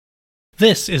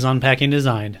This is Unpacking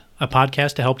Design, a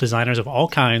podcast to help designers of all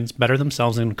kinds better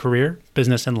themselves in career,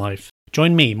 business, and life.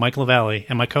 Join me, Mike LaValle,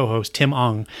 and my co-host, Tim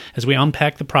Ung, as we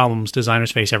unpack the problems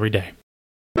designers face every day.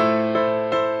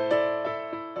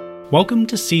 Welcome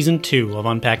to Season 2 of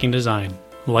Unpacking Design,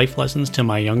 Life Lessons to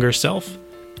My Younger Self.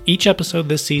 Each episode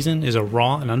this season is a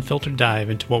raw and unfiltered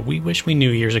dive into what we wish we knew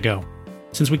years ago.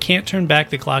 Since we can't turn back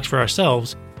the clocks for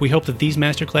ourselves, we hope that these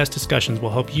masterclass discussions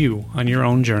will help you on your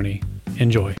own journey.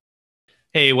 Enjoy.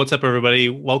 Hey, what's up, everybody?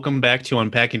 Welcome back to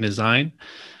Unpacking Design.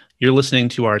 You're listening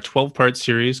to our 12-part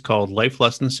series called Life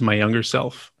Lessons to My Younger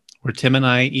Self, where Tim and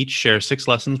I each share 6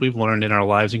 lessons we've learned in our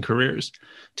lives and careers.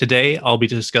 Today, I'll be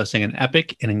discussing an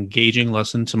epic and engaging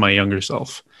lesson to my younger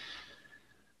self.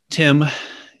 Tim,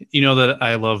 you know that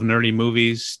I love nerdy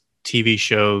movies, TV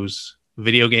shows,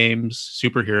 video games,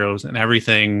 superheroes, and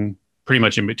everything pretty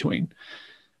much in between.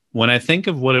 When I think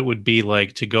of what it would be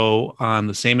like to go on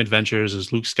the same adventures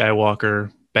as Luke Skywalker,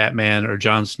 Batman, or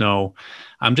Jon Snow,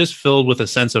 I'm just filled with a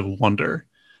sense of wonder,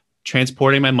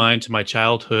 transporting my mind to my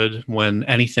childhood when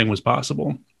anything was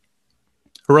possible.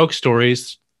 Heroic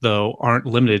stories, though, aren't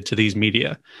limited to these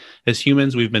media. As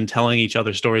humans, we've been telling each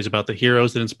other stories about the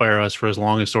heroes that inspire us for as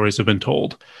long as stories have been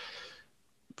told.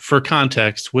 For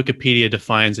context, Wikipedia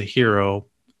defines a hero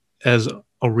as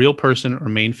a real person or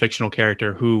main fictional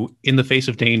character who, in the face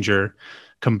of danger,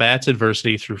 combats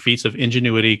adversity through feats of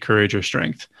ingenuity, courage, or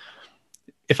strength.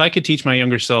 If I could teach my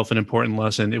younger self an important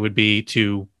lesson, it would be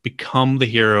to become the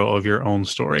hero of your own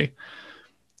story.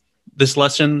 This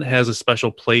lesson has a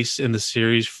special place in the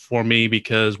series for me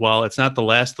because while it's not the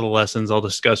last of the lessons I'll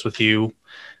discuss with you,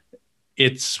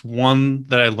 it's one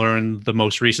that I learned the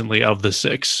most recently of the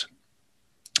 6.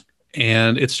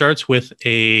 And it starts with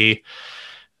a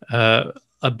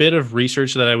bit of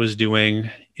research that I was doing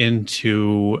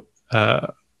into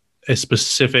a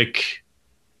specific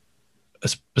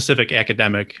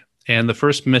academic. And the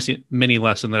first mini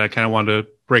lesson that I kind of wanted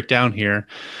to break down here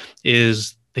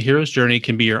is the hero's journey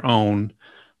can be your own,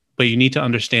 but you need to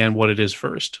understand what it is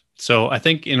first. So I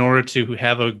think in order to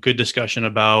have a good discussion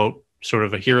about sort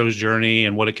of a hero's journey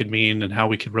and what it could mean and how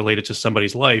we could relate it to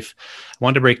somebody's life, I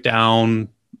wanted to break down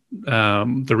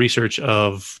the research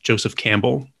of Joseph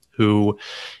Campbell, who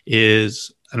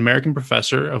is an American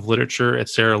professor of literature at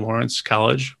Sarah Lawrence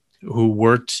College, who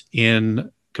worked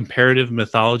in comparative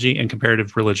mythology and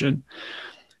comparative religion.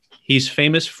 He's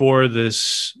famous for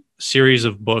this series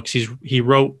of books. He's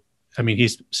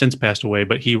since passed away,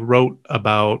 but he wrote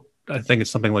about, I think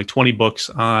it's something like 20 books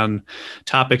on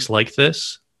topics like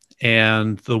this.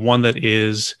 And the one that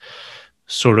is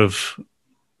sort of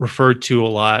referred to a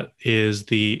lot is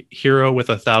The Hero with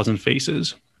 1,000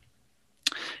 Faces.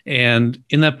 And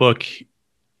in that book,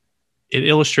 it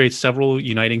illustrates several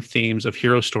uniting themes of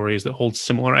hero stories that hold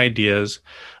similar ideas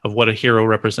of what a hero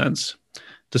represents,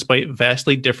 despite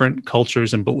vastly different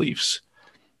cultures and beliefs.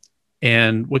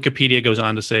 And Wikipedia goes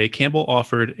on to say, Campbell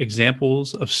offered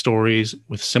examples of stories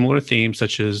with similar themes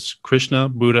such as Krishna,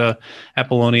 Buddha,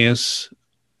 Apollonius,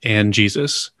 and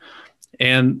Jesus.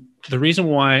 And the reason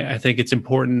why I think it's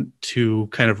important to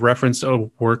kind of reference a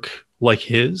work like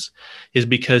his is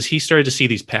because he started to see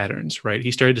these patterns, right? He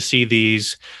started to see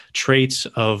these traits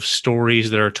of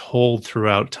stories that are told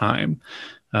throughout time,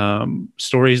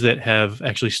 stories that have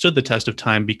actually stood the test of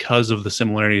time because of the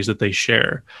similarities that they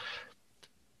share.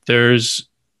 There's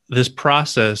this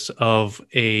process of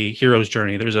a hero's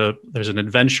journey. There's an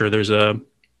adventure. There's a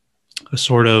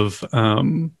sort of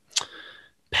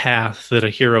path that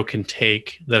a hero can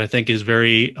take that I think is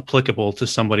very applicable to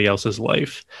somebody else's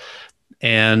life.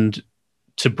 And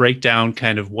to break down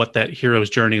kind of what that hero's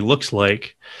journey looks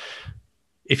like,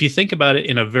 if you think about it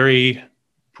in a very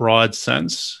broad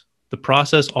sense, the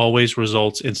process always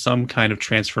results in some kind of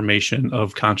transformation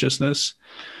of consciousness.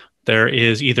 There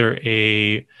is either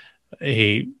a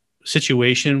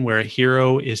situation where a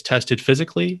hero is tested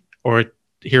physically or a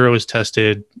hero is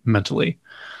tested mentally.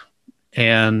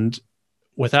 And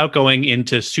without going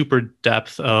into super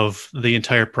depth of the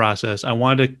entire process, I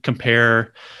wanted to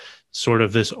compare sort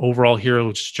of this overall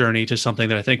hero's journey to something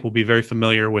that I think will be very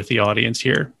familiar with the audience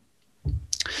here.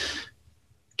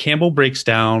 Campbell breaks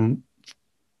down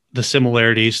the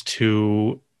similarities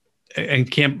to,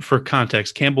 and for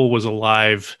context, Campbell was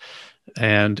alive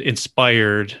and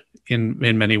inspired in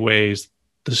many ways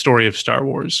the story of Star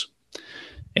Wars.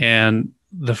 And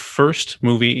the first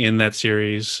movie in that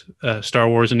series, Star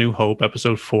Wars: A New Hope,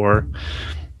 Episode 4,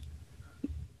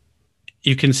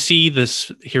 you can see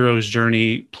this hero's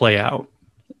journey play out.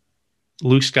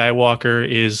 Luke Skywalker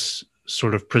is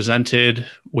sort of presented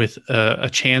with a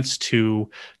chance to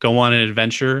go on an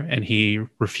adventure, and he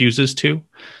refuses to.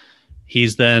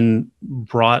 He's then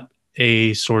brought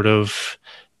a sort of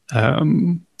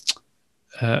um,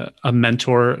 a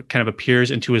mentor kind of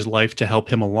appears into his life to help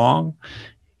him along.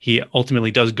 He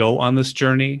ultimately does go on this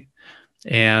journey,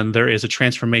 and there is a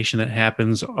transformation that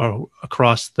happens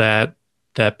across that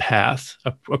path,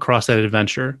 across that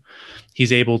adventure.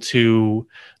 He's able to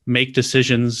make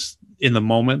decisions in the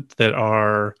moment that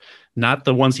are not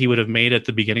the ones he would have made at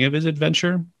the beginning of his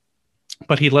adventure,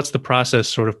 but he lets the process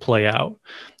sort of play out.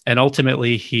 And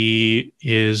ultimately he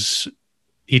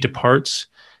departs,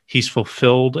 he's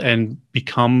fulfilled and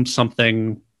becomes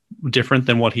something different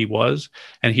than what he was.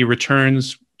 And he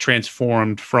returns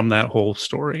transformed from that whole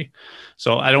story.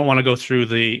 So I don't want to go through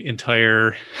the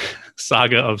entire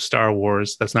saga of Star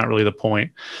Wars. That's not really the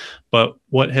point. But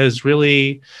what has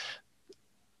really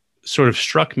sort of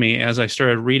struck me as I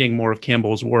started reading more of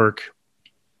Campbell's work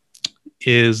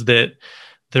is that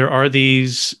there are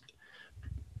these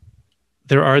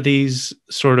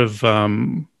sort of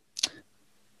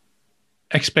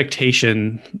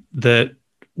expectation that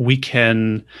we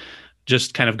can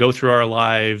just kind of go through our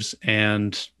lives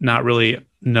and not really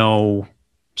know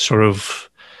sort of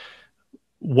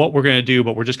what we're going to do,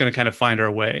 but we're just going to kind of find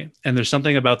our way. And there's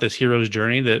something about this hero's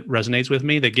journey that resonates with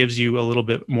me, that gives you a little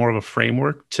bit more of a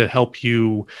framework to help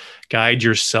you guide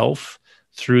yourself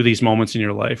through these moments in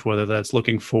your life, whether that's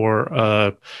looking for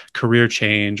a career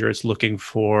change or it's looking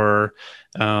for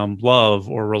love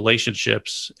or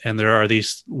relationships. And there are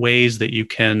these ways that you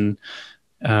can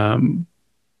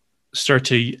start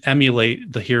to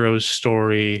emulate the hero's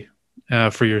story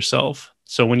for yourself.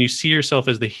 So when you see yourself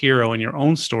as the hero in your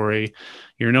own story,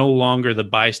 you're no longer the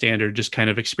bystander just kind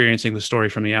of experiencing the story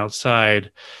from the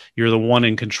outside. You're the one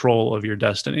in control of your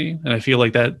destiny. And I feel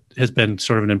like that has been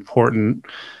sort of an important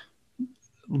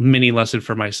mini lesson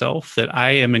for myself, that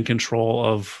I am in control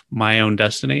of my own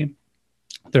destiny.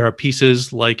 There are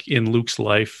pieces like in Luke's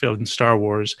life in Star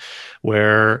Wars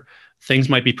where things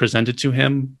might be presented to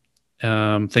him.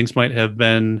 Things might have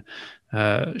been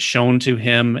shown to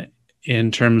him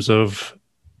in terms of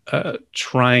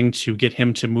trying to get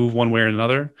him to move one way or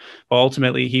another. But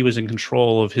ultimately, he was in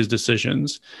control of his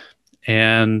decisions.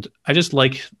 And I just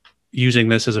like using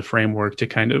this as a framework to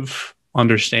kind of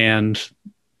understand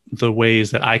the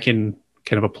ways that I can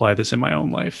kind of apply this in my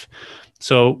own life.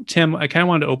 So, Tim, I kind of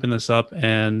wanted to open this up.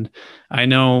 And I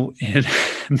know in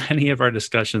many of our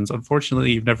discussions,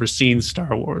 unfortunately, you've never seen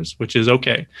Star Wars, which is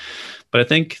okay. But I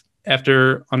think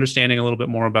after understanding a little bit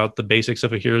more about the basics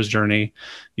of a hero's journey,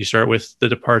 you start with the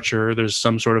departure, there's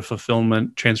some sort of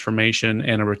fulfillment, transformation,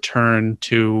 and a return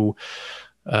to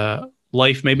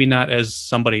life, maybe not as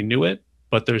somebody knew it,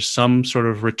 but there's some sort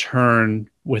of return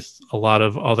with a lot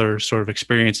of other sort of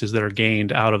experiences that are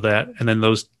gained out of that. And then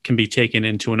those can be taken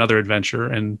into another adventure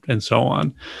and so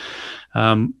on.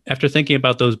 After thinking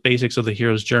about those basics of the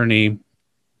hero's journey,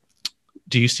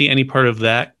 do you see any part of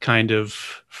that kind of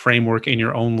framework in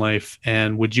your own life?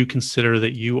 And would you consider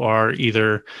that you are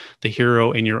either the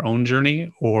hero in your own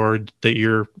journey or that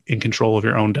you're in control of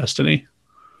your own destiny?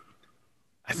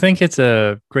 I think it's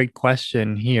a great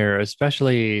question here,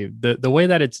 especially the way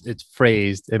that it's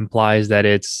phrased implies that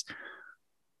it's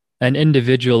an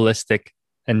individualistic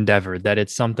endeavor, that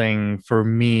it's something for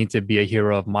me to be a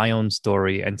hero of my own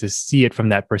story and to see it from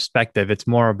that perspective. It's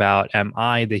more about, am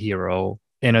I the hero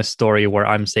in a story where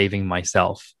I'm saving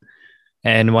myself?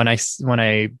 And when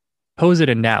I pose it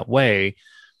in that way,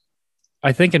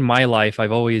 I think in my life,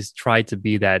 I've always tried to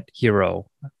be that hero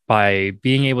by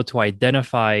being able to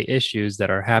identify issues that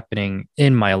are happening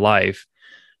in my life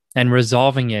and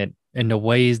resolving it in the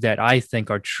ways that I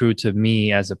think are true to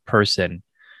me as a person.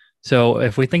 So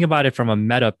if we think about it from a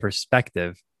meta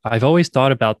perspective, I've always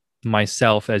thought about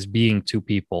myself as being two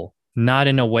people, not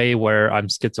in a way where I'm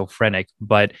schizophrenic,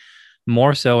 but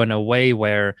more so in a way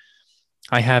where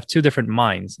I have two different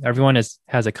minds. Everyone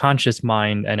has a conscious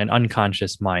mind and an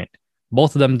unconscious mind.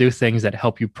 Both of them do things that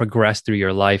help you progress through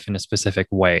your life in a specific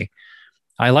way.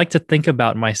 I like to think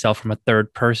about myself from a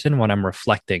third person when I'm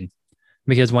reflecting,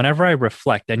 because whenever I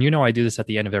reflect, and I do this at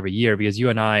the end of every year because you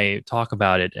and I talk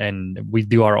about it and we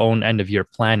do our own end of year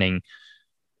planning.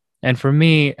 And for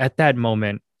me, at that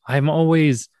moment, I'm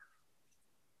always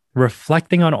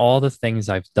reflecting on all the things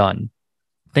I've done,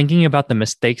 thinking about the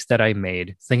mistakes that I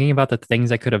made, thinking about the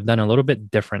things I could have done a little bit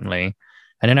differently.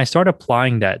 And then I start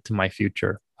applying that to my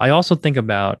future. I also think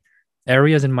about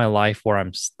areas in my life where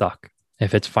I'm stuck.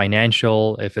 If it's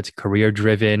financial, if it's career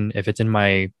driven, if it's in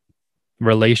my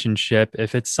relationship,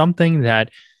 if it's something that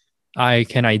I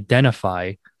can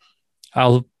identify,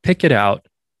 I'll pick it out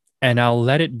and I'll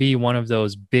let it be one of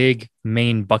those big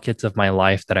main buckets of my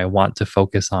life that I want to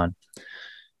focus on.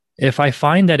 If I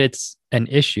find that it's an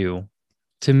issue,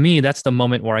 to me, that's the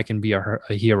moment where I can be a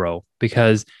hero,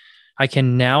 because I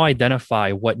can now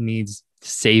identify what needs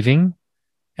saving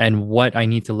and what I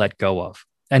need to let go of.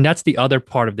 And that's the other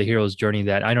part of the hero's journey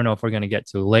that I don't know if we're going to get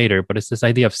to later, but it's this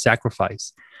idea of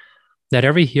sacrifice, that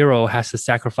every hero has to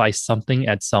sacrifice something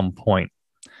at some point.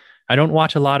 I don't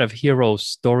watch a lot of hero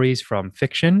stories from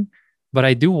fiction, but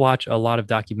I do watch a lot of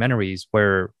documentaries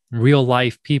where real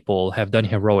life people have done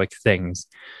heroic things.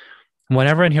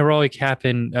 Whenever a heroic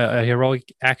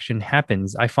action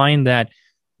happens, I find that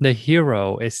the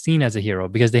hero is seen as a hero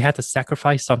because they had to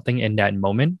sacrifice something in that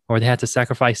moment, or they had to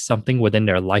sacrifice something within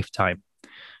their lifetime.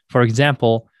 For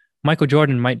example, Michael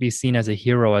Jordan might be seen as a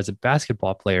hero as a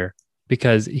basketball player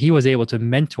because he was able to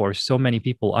mentor so many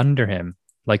people under him,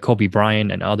 like Kobe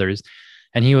Bryant and others.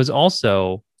 And he was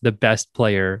also the best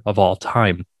player of all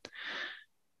time.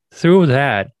 Through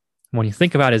that, when you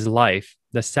think about his life,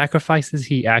 the sacrifices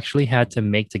he actually had to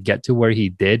make to get to where he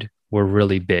did were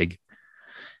really big.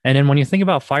 And then when you think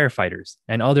about firefighters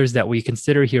and others that we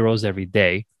consider heroes every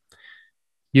day,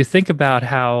 you think about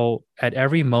how at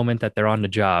every moment that they're on the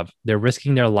job, they're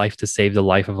risking their life to save the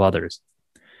life of others.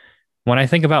 When I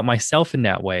think about myself in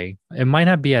that way, it might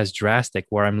not be as drastic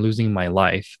where I'm losing my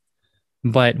life.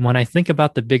 But when I think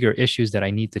about the bigger issues that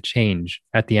I need to change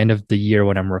at the end of the year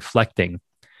when I'm reflecting,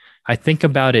 I think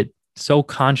about it so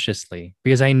consciously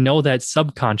because I know that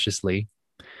subconsciously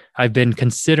I've been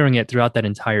considering it throughout that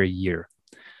entire year.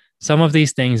 Some of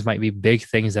these things might be big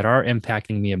things that are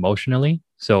impacting me emotionally.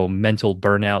 So mental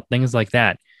burnout, things like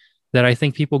that, that I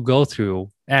think people go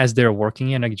through as they're working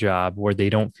in a job where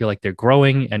they don't feel like they're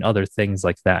growing and other things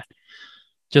like that.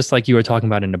 Just like you were talking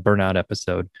about in the burnout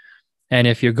episode. And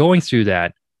if you're going through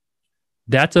that,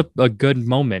 that's a good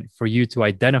moment for you to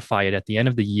identify it at the end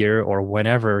of the year or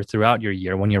whenever throughout your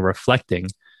year when you're reflecting,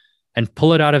 and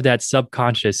pull it out of that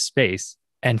subconscious space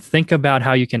and think about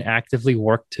how you can actively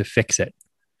work to fix it.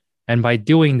 And by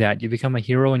doing that, you become a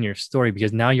hero in your story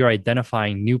because now you're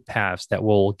identifying new paths that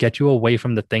will get you away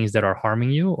from the things that are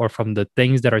harming you or from the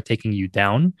things that are taking you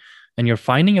down. And you're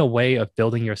finding a way of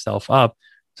building yourself up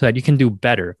so that you can do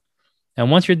better.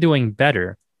 And once you're doing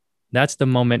better, that's the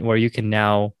moment where you can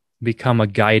now become a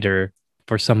guider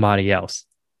for somebody else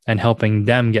and helping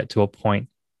them get to a point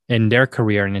in their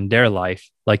career and in their life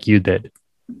like you did.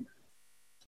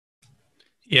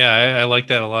 Yeah, I like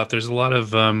that a lot. There's a lot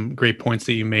of great points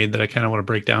that you made that I kind of want to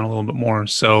break down a little bit more.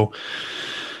 So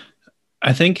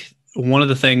I think one of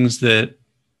the things that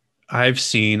I've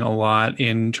seen a lot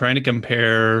in trying to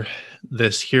compare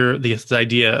this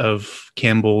idea of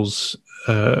Campbell's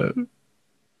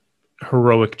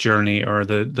heroic journey, or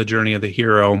the journey of the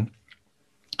hero,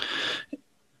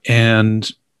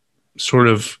 and sort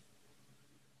of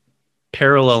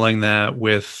paralleling that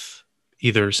with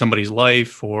either somebody's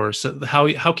life or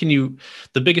how can you,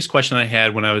 the biggest question I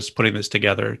had when I was putting this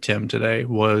together, Tim, today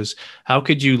was how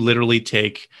could you literally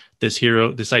take this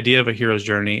idea of a hero's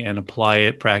journey and apply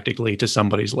it practically to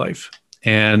somebody's life?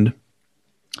 And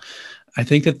I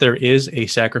think that there is a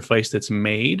sacrifice that's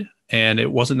made, and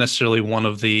it wasn't necessarily one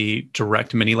of the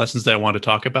direct mini lessons that I want to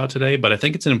talk about today, but I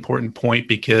think it's an important point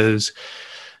because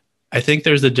I think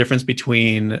there's a difference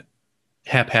between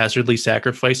haphazardly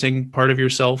sacrificing part of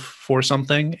yourself for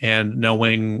something and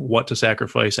knowing what to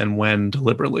sacrifice and when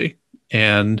deliberately.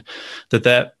 And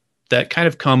that kind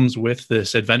of comes with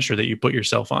this adventure that you put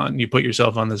yourself on. You put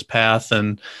yourself on this path.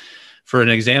 And for an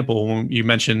example, you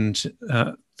mentioned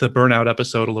the burnout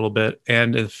episode a little bit.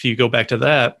 And if you go back to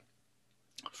that,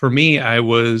 for me, I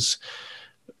was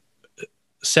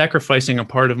sacrificing a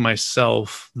part of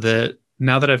myself that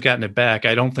now that I've gotten it back,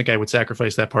 I don't think I would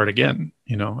sacrifice that part again,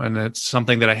 and it's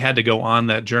something that I had to go on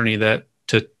that journey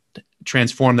to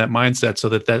transform that mindset so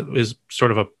that is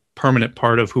sort of a permanent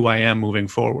part of who I am moving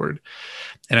forward.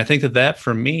 And I think that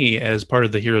for me, as part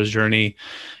of the hero's journey,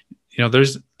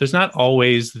 there's not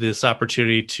always this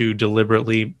opportunity to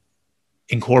deliberately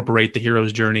incorporate the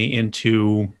hero's journey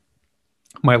into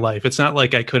my life. It's not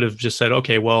like I could have just said,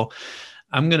 okay, well,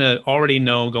 I'm going to already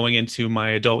know going into my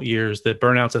adult years that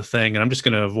burnout's a thing and I'm just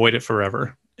going to avoid it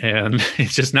forever. And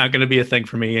it's just not going to be a thing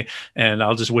for me. And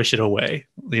I'll just wish it away.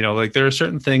 Like there are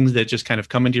certain things that just kind of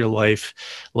come into your life.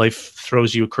 Life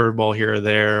throws you a curveball here or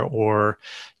there, or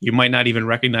you might not even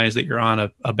recognize that you're on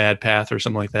a bad path or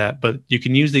something like that. But you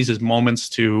can use these as moments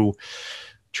to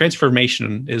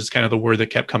transformation is kind of the word that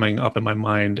kept coming up in my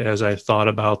mind as I thought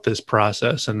about this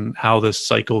process and how this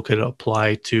cycle could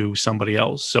apply to somebody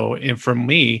else. So, and for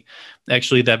me,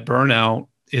 actually, that burnout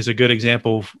is a good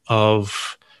example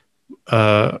of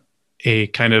a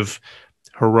kind of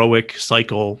heroic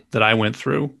cycle that I went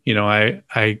through.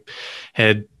 I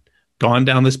had gone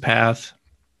down this path.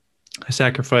 I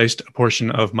sacrificed a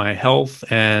portion of my health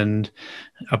and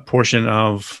a portion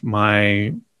of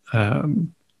my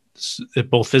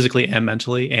both physically and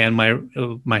mentally, and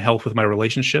my health with my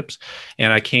relationships.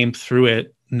 And I came through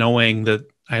it knowing that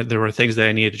there were things that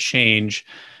I needed to change.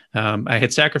 I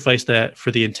had sacrificed that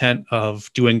for the intent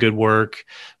of doing good work,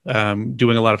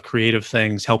 doing a lot of creative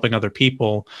things, helping other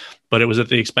people, but it was at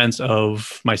the expense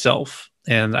of myself.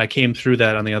 And I came through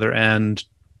that on the other end,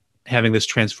 having this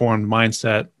transformed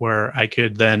mindset where I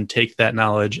could then take that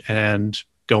knowledge and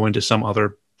go into some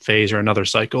other phase or another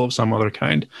cycle of some other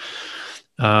kind.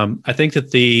 I think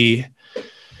that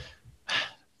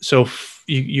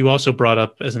you also brought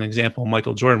up as an example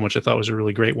Michael Jordan, which I thought was a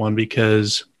really great one,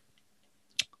 because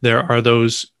there are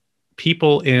those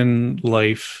people in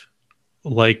life,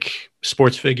 like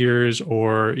sports figures,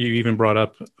 or you even brought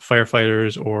up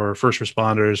firefighters or first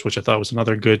responders, which I thought was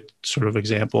another good sort of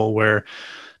example, where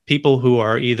people who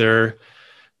are either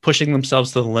pushing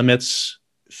themselves to the limits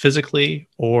physically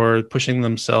or pushing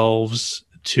themselves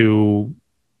to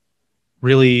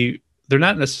really, they're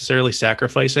not necessarily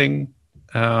sacrificing.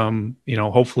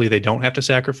 Hopefully they don't have to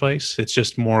sacrifice. It's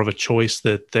just more of a choice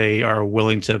that they are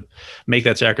willing to make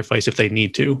that sacrifice if they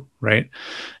need to, right?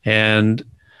 And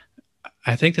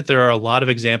I think that there are a lot of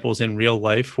examples in real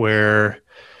life where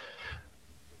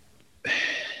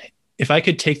if I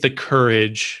could take the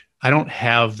courage, I don't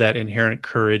have that inherent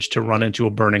courage to run into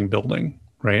a burning building,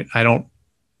 right? I don't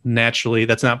naturally,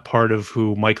 that's not part of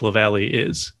who Mike LaValle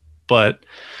is. But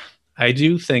I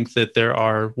do think that there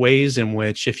are ways in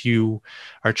which, if you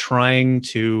are trying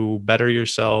to better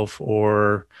yourself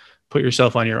or put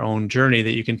yourself on your own journey,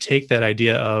 that you can take that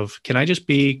idea of, can I just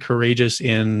be courageous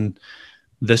in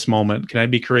this moment? Can I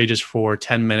be courageous for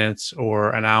 10 minutes or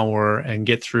an hour and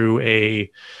get through a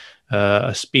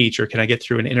speech? Or can I get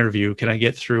through an interview? Can I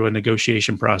get through a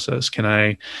negotiation process? Can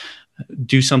I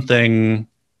do something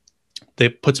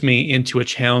that puts me into a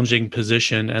challenging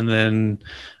position, and then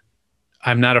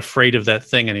I'm not afraid of that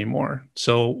thing anymore?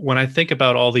 So when I think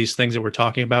about all these things that we're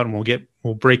talking about, and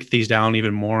we'll break these down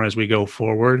even more as we go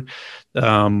forward,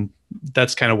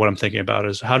 that's kind of what I'm thinking about,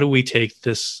 is how do we take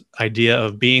this idea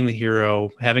of being the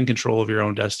hero, having control of your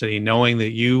own destiny, knowing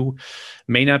that you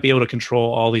may not be able to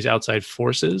control all these outside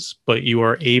forces, but you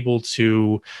are able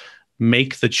to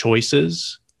make the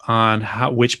choices on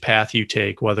which path you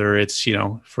take, whether it's,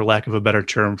 for lack of a better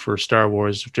term for Star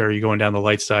Wars, are you going down the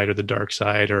light side or the dark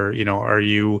side, or,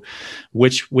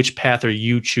 which path are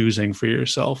you choosing for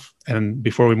yourself? And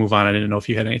before we move on, I didn't know if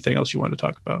you had anything else you wanted to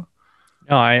talk about.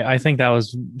 No, I think that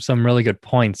was some really good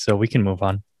points, so we can move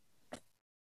on.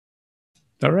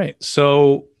 All right.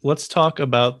 So let's talk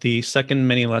about the second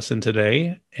mini lesson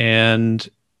today. And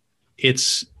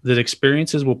it's that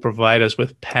experiences will provide us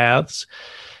with paths,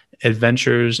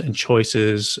 adventures, and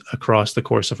choices across the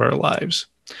course of our lives.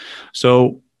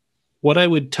 So what I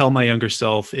would tell my younger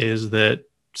self is that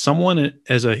someone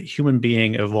as a human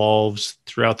being evolves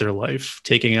throughout their life,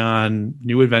 taking on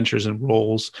new adventures and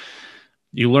roles.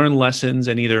 You learn lessons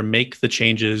and either make the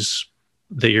changes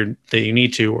that you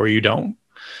need to, or you don't.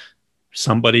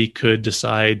 Somebody could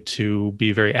decide to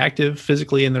be very active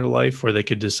physically in their life, or they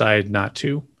could decide not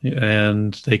to,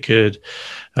 and they could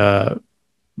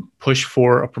push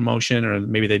for a promotion, or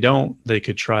maybe they don't. They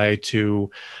could try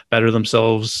to better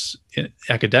themselves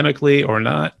academically or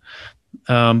not.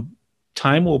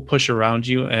 Time will push around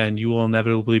you, and you will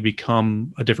inevitably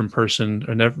become a different person,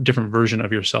 a different version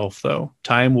of yourself, though.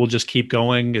 Time will just keep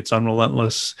going. It's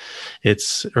unrelentless.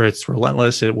 It's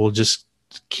relentless. It will just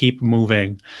keep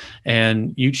moving.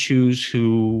 And you choose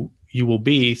who you will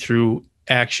be through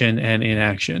action and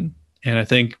inaction. And I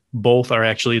think both are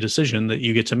actually a decision that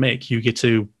you get to make. You get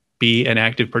to be an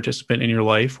active participant in your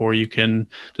life, or you can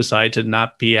decide to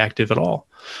not be active at all.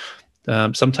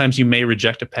 Sometimes you may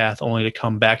reject a path only to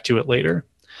come back to it later.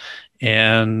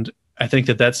 And I think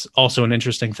that that's also an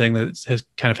interesting thing that has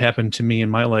kind of happened to me in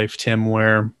my life, Tim,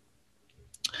 where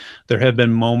there have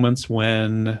been moments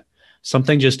when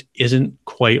something just isn't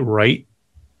quite right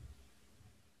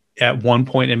at one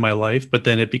point in my life, but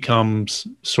then it becomes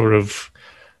sort of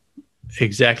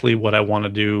exactly what I want to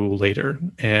do later.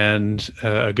 And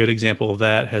a good example of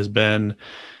that has been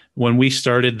when we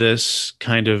started this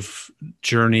kind of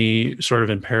journey sort of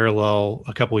in parallel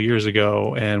a couple of years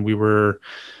ago, and we were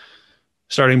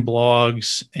starting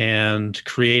blogs and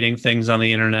creating things on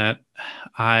the internet.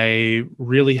 I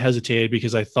really hesitated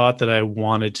because I thought that I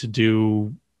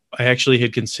actually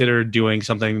had considered doing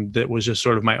something that was just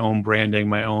sort of my own branding,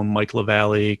 my own Mike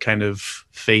LaValle kind of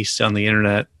face on the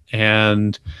internet.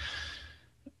 And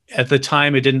at the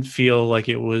time, it didn't feel like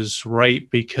it was right,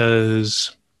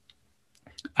 because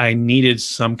I needed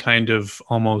some kind of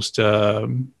almost,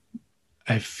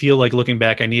 I feel like looking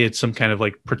back, I needed some kind of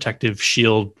like protective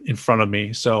shield in front of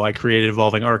me. So I created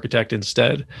Evolving Architect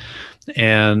instead.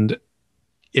 And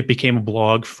it became a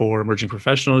blog for emerging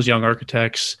professionals, young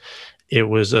architects. It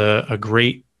was a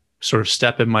great sort of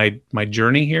step in my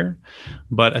journey here.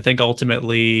 But I think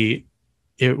ultimately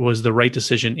it was the right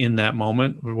decision in that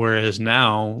moment. Whereas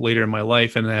now, later in my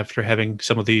life, and after having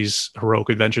some of these heroic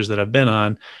adventures that I've been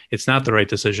on, it's not the right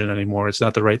decision anymore. It's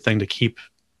not the right thing to keep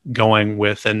going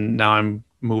with. And now I'm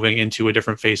moving into a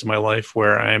different phase of my life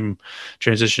where I'm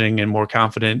transitioning and more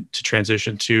confident to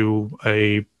transition to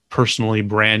a personally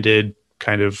branded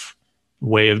kind of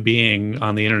way of being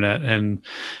on the internet and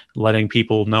letting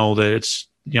people know that it's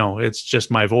just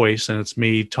my voice and it's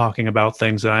me talking about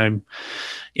things that I'm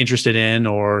interested in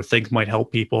or think might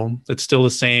help people. It's still the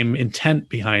same intent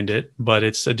behind it, but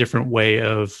it's a different way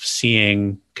of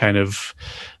seeing kind of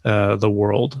the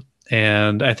world.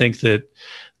 And I think that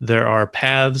there are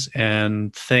paths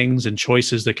and things and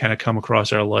choices that kind of come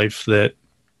across our life that,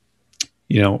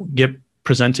 get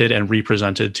presented and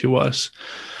represented to us.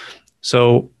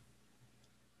 So,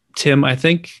 Tim, I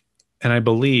think and I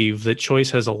believe that choice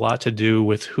has a lot to do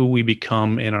with who we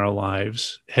become in our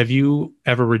lives. Have you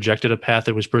ever rejected a path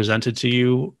that was presented to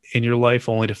you in your life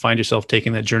only to find yourself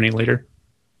taking that journey later?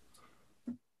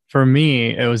 For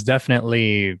me, it was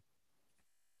definitely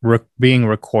being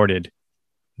recorded.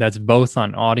 That's both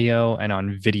on audio and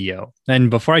on video. And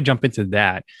before I jump into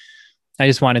that, I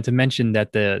just wanted to mention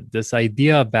that this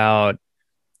idea about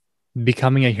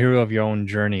becoming a hero of your own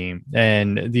journey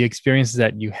and the experiences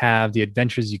that you have, the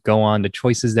adventures you go on, the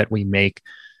choices that we make,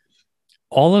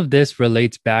 all of this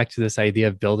relates back to this idea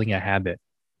of building a habit.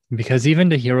 Because even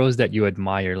the heroes that you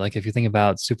admire, like if you think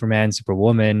about Superman,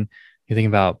 Superwoman, you think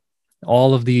about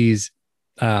all of these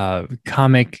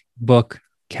comic book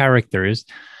characters,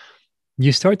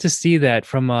 you start to see that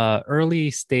from an early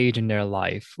stage in their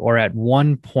life or at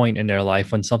one point in their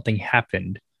life when something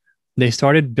happened, they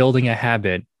started building a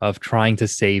habit of trying to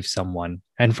save someone.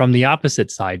 And from the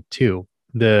opposite side, too,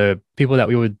 the people that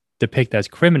we would depict as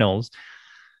criminals,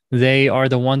 they are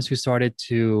the ones who started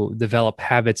to develop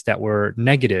habits that were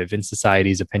negative in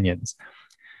society's opinions.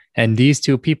 And these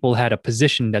two people had a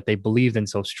position that they believed in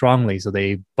so strongly, so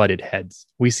they butted heads.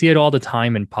 We see it all the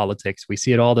time in politics. We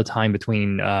see it all the time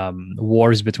between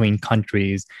wars between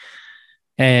countries.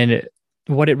 And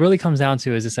what it really comes down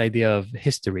to is this idea of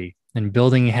history and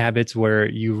building habits where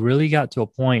you really got to a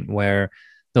point where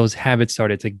those habits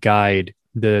started to guide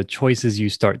the choices you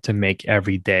start to make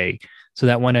every day. So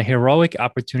that when a heroic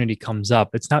opportunity comes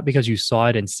up, it's not because you saw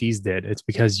it and seized it. It's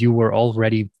because you were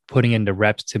already putting in the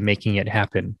reps to making it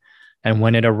happen. And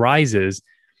when it arises,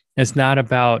 it's not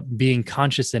about being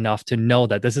conscious enough to know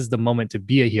that this is the moment to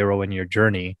be a hero in your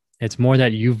journey. It's more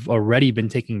that you've already been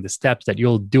taking the steps that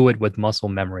you'll do it with muscle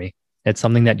memory. It's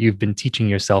something that you've been teaching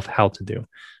yourself how to do.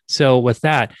 So with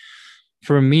that,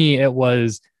 for me, it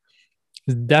was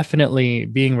definitely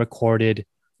being recorded,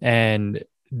 and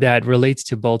that relates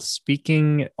to both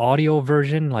speaking audio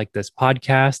version like this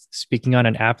podcast, speaking on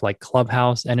an app like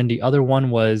Clubhouse, and then the other one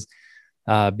was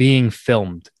being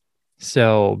filmed.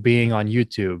 So being on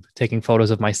YouTube, taking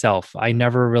photos of myself. I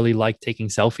never really liked taking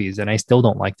selfies, and I still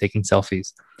don't like taking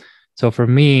selfies. So for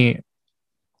me,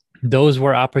 those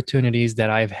were opportunities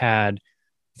that I've had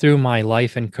through my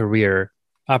life and career,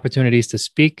 opportunities to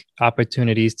speak,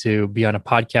 opportunities to be on a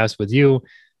podcast with you,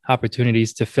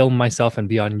 opportunities to film myself and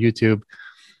be on YouTube.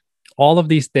 All of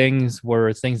these things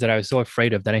were things that I was so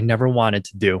afraid of that I never wanted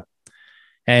to do.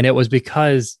 And it was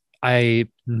because I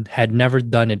had never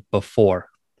done it before.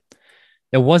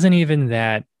 It wasn't even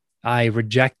that I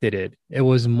rejected it. It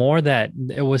was more that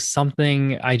it was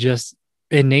something I just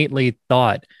innately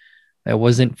thought it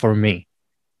wasn't for me.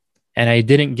 And I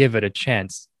didn't give it a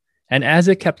chance. And as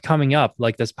it kept coming up,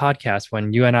 like this podcast,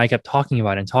 when you and I kept talking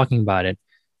about it,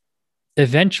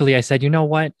 eventually I said, you know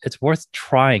what? It's worth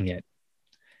trying it.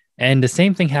 And the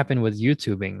same thing happened with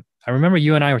YouTubing. I remember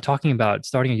you and I were talking about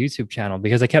starting a YouTube channel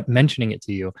because I kept mentioning it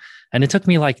to you. And it took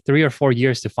me like 3 or 4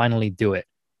 years to finally do it.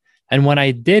 And when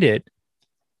I did it,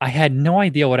 I had no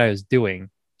idea what I was doing.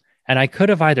 And I could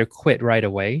have either quit right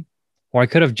away or I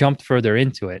could have jumped further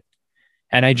into it.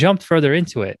 And I jumped further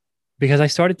into it because I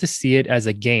started to see it as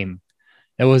a game.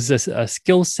 It was a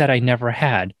skill set I never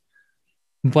had.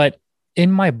 But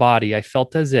in my body, I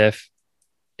felt as if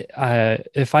I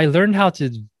learned how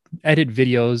to edit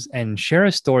videos and share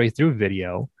a story through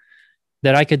video,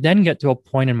 that I could then get to a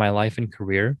point in my life and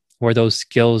career where those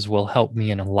skills will help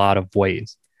me in a lot of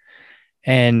ways.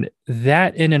 And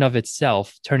that in and of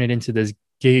itself turned it into this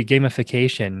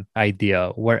gamification idea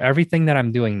where everything that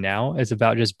I'm doing now is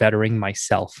about just bettering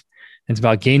myself. It's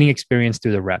about gaining experience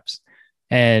through the reps.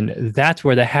 And that's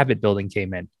where the habit building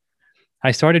came in.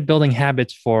 I started building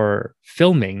habits for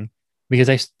filming because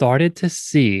I started to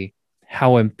see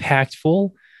how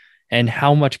impactful and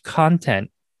how much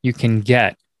content you can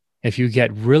get if you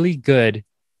get really good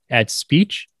at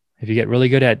speech, if you get really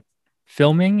good at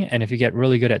filming, and if you get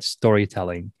really good at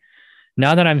storytelling.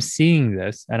 Now that I'm seeing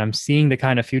this and I'm seeing the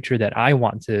kind of future that I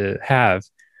want to have,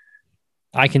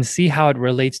 I can see how it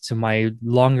relates to my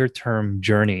longer term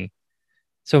journey.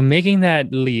 So making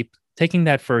that leap, taking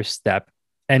that first step,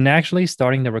 and actually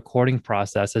starting the recording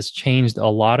process has changed a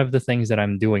lot of the things that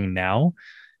I'm doing now,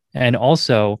 and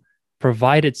also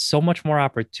provided so much more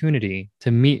opportunity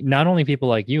to meet not only people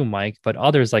like you, Mike, but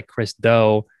others like Chris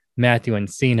Do, Matthew and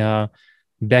Cena,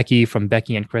 Becky from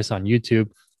Becky and Chris on YouTube,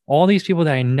 all these people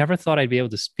that I never thought I'd be able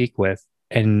to speak with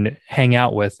and hang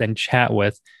out with and chat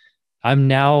with. I'm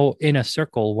now in a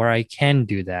circle where I can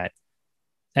do that.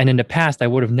 And in the past, I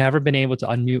would have never been able to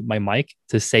unmute my mic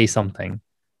to say something.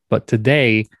 But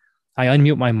today, I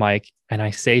unmute my mic and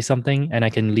I say something and I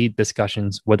can lead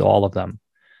discussions with all of them.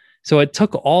 So it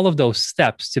took all of those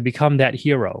steps to become that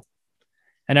hero.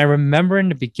 And I remember in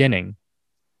the beginning,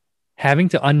 having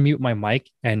to unmute my mic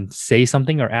and say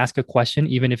something or ask a question,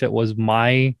 even if it was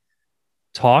my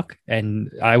talk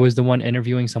and I was the one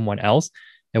interviewing someone else,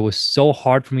 it was so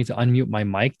hard for me to unmute my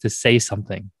mic to say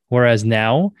something. Whereas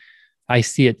now I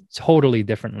see it totally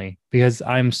differently because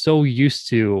I'm so used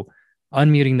to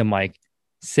unmuting the mic,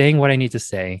 saying what I need to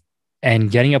say,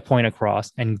 and getting a point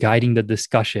across and guiding the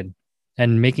discussion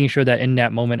and making sure that in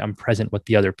that moment I'm present with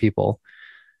the other people.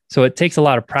 So it takes a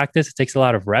lot of practice. It takes a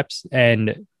lot of reps.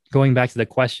 And going back to the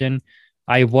question,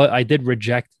 I did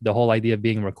reject the whole idea of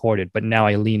being recorded, but now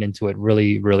I lean into it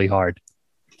really, really hard.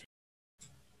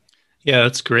 Yeah,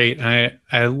 that's great.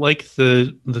 I like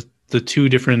the two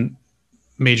different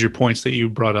major points that you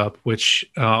brought up, which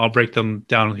I'll break them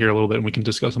down here a little bit and we can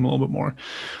discuss them a little bit more.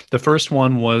 The first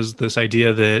one was this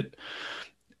idea that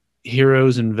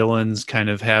heroes and villains kind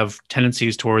of have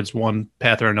tendencies towards one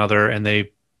path or another, and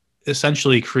they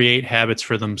essentially create habits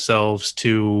for themselves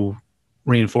to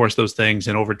reinforce those things.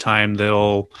 And over time,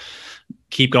 they'll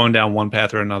keep going down one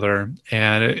path or another.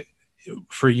 And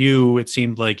for you, it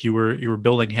seemed like you were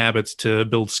building habits to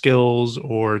build skills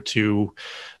or to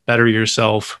better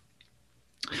yourself.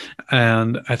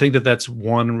 And I think that that's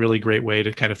one really great way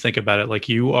to kind of think about it. Like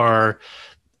you are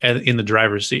in the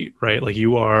driver's seat, right? Like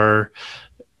you are,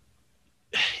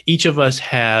 each of us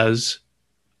has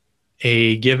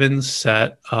a given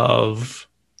set of,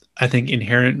 I think,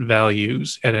 inherent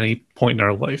values at any point in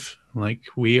our life. Like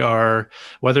we are,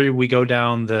 whether we go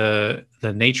down the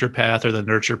nature path or the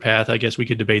nurture path, I guess we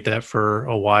could debate that for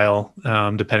a while,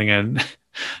 depending on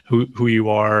who you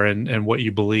are and what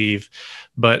you believe.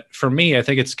 But for me, I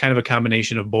think it's kind of a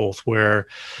combination of both, where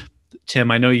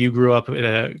Tim, I know you grew up in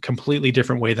a completely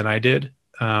different way than I did.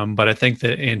 But I think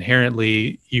that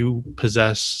inherently you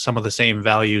possess some of the same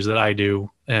values that I do.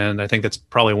 And I think that's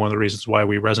probably one of the reasons why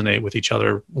we resonate with each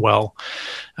other well.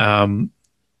 The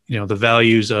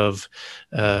values of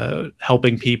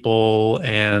helping people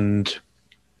and,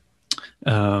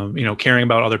 caring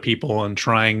about other people and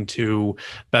trying to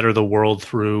better the world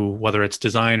through whether it's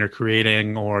design or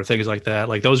creating or things like that.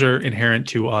 Like those are inherent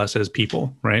to us as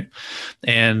people, right?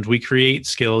 And we create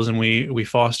skills and we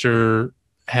foster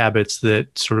habits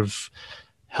that sort of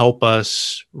help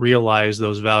us realize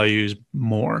those values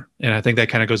more. And I think that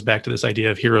kind of goes back to this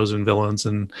idea of heroes and villains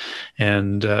and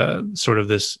sort of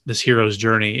this hero's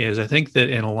journey is, I think that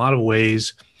in a lot of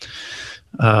ways,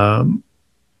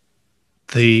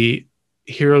 the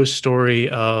hero's story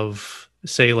of,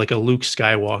 say, like a Luke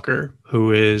Skywalker,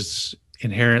 who is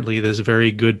inherently this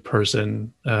very good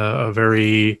person, a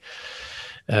very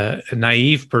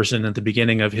naive person at the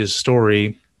beginning of his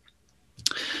story,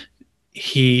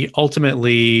 he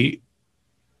ultimately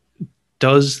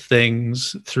does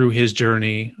things through his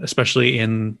journey, especially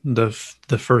in the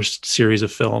first series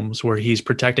of films where he's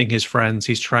protecting his friends.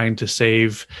 He's trying to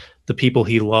save the people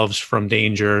he loves from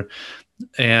danger.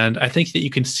 And I think that you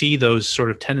can see those sort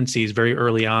of tendencies very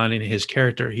early on in his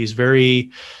character. He's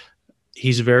very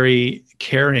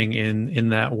caring in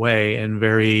that way, and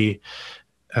very,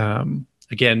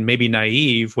 again, maybe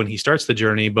naive when he starts the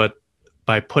journey, but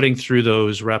by putting through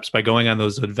those reps, by going on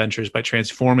those adventures, by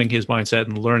transforming his mindset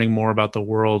and learning more about the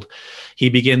world, he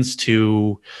begins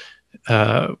to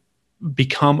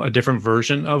become a different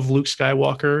version of Luke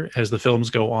Skywalker as the films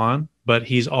go on. But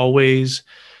he's always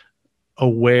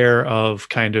aware of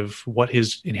kind of what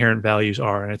his inherent values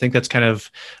are. And I think that's kind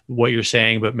of what you're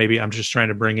saying, but maybe I'm just trying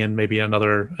to bring in maybe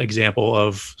another example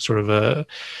of sort of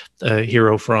a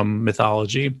hero from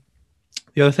mythology.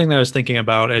 The other thing that I was thinking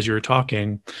about as you were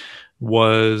talking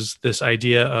was this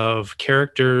idea of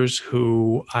characters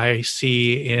who I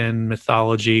see in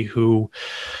mythology who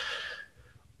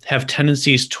have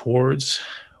tendencies towards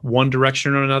one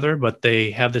direction or another, but they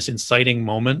have this inciting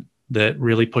moment that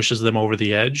really pushes them over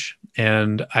the edge.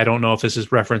 And I don't know if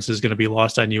this reference is going to be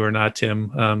lost on you or not,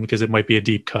 Tim, because it might be a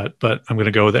deep cut, but I'm going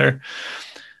to go there.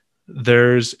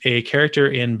 There's a character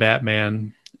in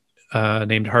Batman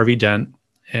named Harvey Dent,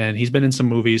 and he's been in some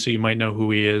movies, so you might know who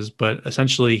he is. But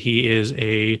essentially, he is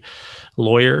a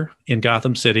lawyer in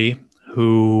Gotham City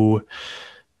who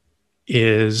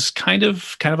is kind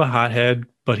of a hothead,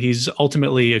 but he's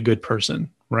ultimately a good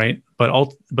person, right?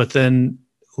 But then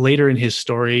later in his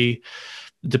story,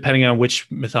 depending on which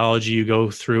mythology you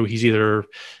go through, he's either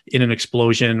in an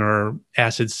explosion or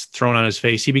acids thrown on his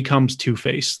face. He becomes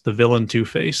Two-Face, the villain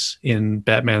Two-Face in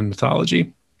Batman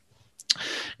mythology.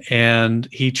 And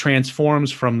he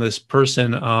transforms from this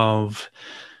person of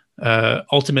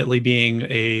ultimately being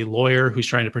a lawyer who's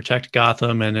trying to protect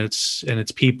Gotham and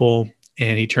its people,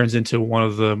 and he turns into one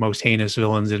of the most heinous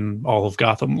villains in all of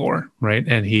Gotham lore, right?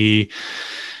 And he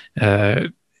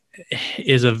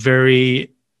is a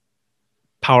very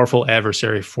powerful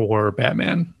adversary for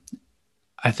Batman.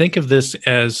 I think of this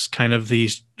as kind of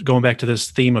these, going back to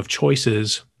this theme of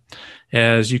choices,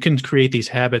 as you can create these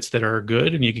habits that are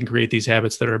good and you can create these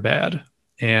habits that are bad.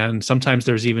 And sometimes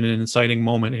there's even an inciting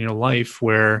moment in your life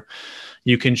where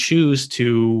you can choose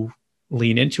to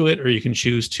lean into it or you can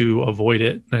choose to avoid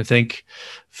it. And I think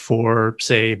for,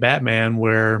 say, Batman,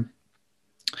 where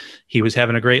he was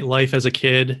having a great life as a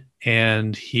kid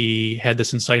and he had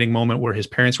this inciting moment where his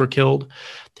parents were killed,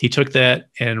 he took that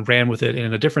and ran with it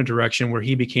in a different direction where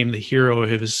he became the hero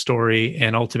of his story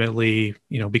and ultimately,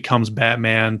 becomes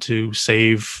Batman to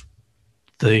save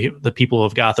the people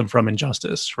of Gotham from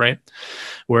injustice, right?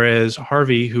 Whereas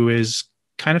Harvey, who is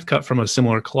kind of cut from a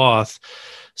similar cloth,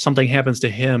 something happens to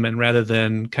him, and rather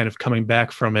than kind of coming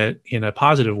back from it in a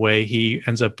positive way, he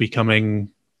ends up becoming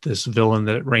this villain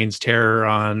that rains terror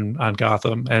on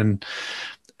Gotham. And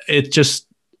it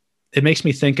makes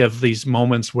me think of these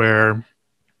moments where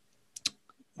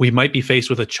we might be faced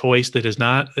with a choice that is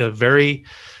not a very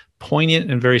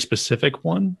poignant and very specific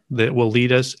one that will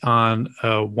lead us on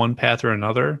one path or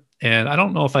another. And I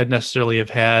don't know if I'd necessarily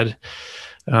have had,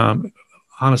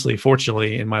 honestly,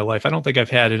 fortunately in my life, I don't think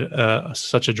I've had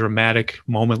such a dramatic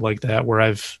moment like that where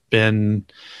I've been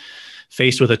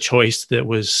faced with a choice that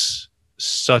was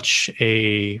such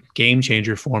a game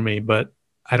changer for me. But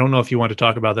I don't know if you want to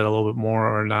talk about that a little bit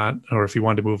more or not, or if you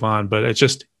want to move on, but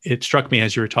it struck me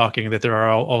as you were talking that there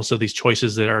are also these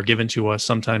choices that are given to us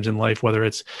sometimes in life, whether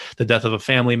it's the death of a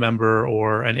family member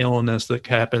or an illness that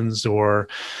happens, or,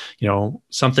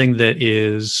 something that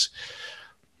is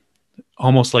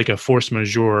almost like a force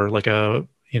majeure, like a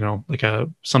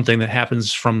something that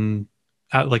happens from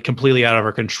like completely out of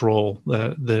our control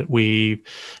that we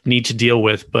need to deal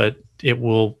with, but it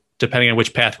will, depending on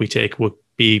which path we take, will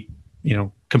be,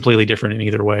 completely different in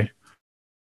either way.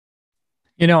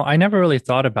 I never really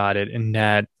thought about it in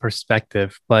that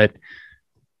perspective, but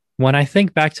when I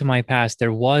think back to my past,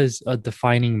 there was a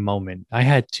defining moment. I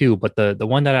had two, but the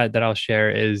one that I'll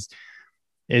share is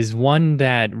one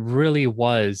that really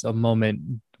was a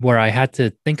moment where I had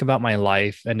to think about my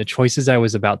life and the choices I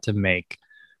was about to make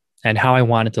and how I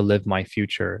wanted to live my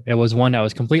future. It was one that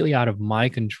was completely out of my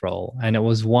control, and it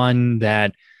was one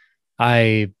that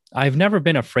I've never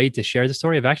been afraid to share the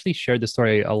story. I've actually shared the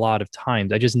story a lot of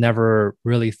times. I just never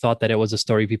really thought that it was a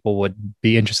story people would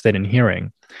be interested in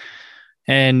hearing.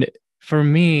 And for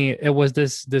me, it was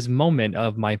this moment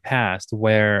of my past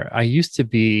where I used to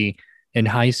be in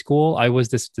high school. I was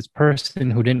this person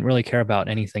who didn't really care about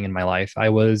anything in my life. I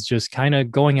was just kind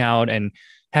of going out and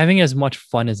having as much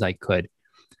fun as I could.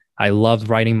 I loved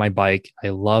riding my bike. I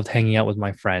loved hanging out with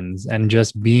my friends and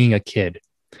just being a kid.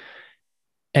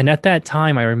 And at that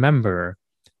time, I remember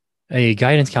a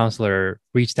guidance counselor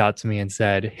reached out to me and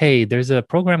said, "Hey, there's a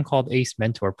program called ACE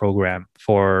Mentor Program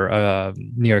for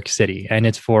New York City. And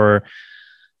it's for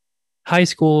high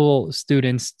school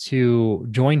students to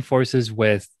join forces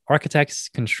with architects,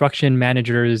 construction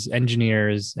managers,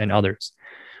 engineers, and others.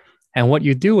 And what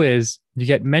you do is you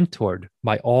get mentored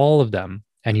by all of them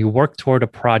and you work toward a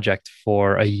project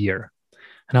for a year."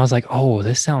 And I was like, oh,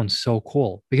 this sounds so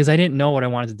cool, because I didn't know what I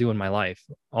wanted to do in my life.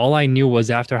 All I knew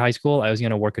was after high school, I was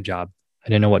going to work a job. I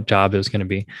didn't know what job it was going to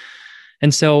be.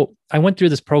 And so I went through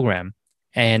this program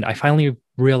and I finally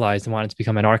realized I wanted to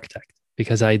become an architect,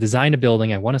 because I designed a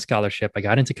building, I won a scholarship, I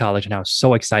got into college, and I was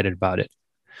so excited about it.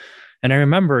 And I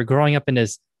remember growing up in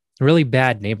this really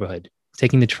bad neighborhood,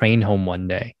 taking the train home one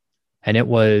day. And it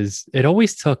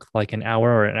always took like an hour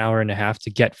or an hour and a half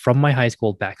to get from my high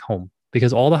school back home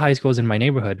because all the high schools in my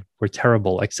neighborhood were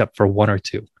terrible except for one or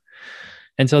two.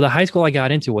 And so the high school I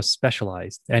got into was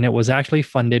specialized and it was actually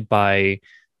funded by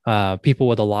people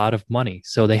with a lot of money.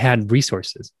 So they had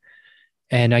resources.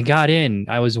 And I got in,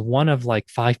 I was one of like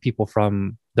five people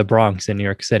from the Bronx in New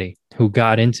York City who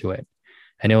got into it.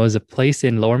 And it was a place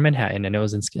in Lower Manhattan and it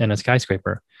was in a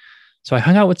skyscraper. So I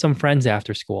hung out with some friends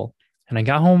after school and I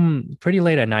got home pretty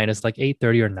late at night. It's like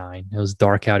 8:30 or 9. It was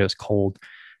dark out. It was cold.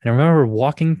 And I remember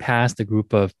walking past a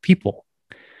group of people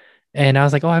and I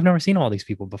was like, oh, I've never seen all these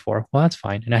people before. Well, that's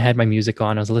fine. And I had my music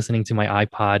on. I was listening to my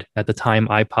iPod. At the time,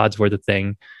 iPods were the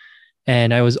thing.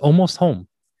 And I was almost home.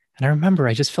 And I remember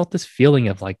I just felt this feeling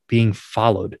of like being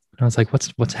followed. And I was like,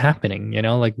 what's happening? You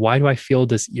know, like, why do I feel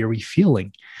this eerie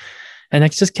feeling? And I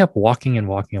just kept walking and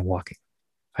walking and walking.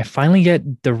 I finally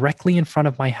get directly in front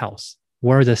of my house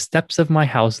where the steps of my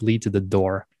house lead to the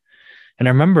door. And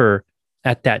I remember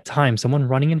at that time, someone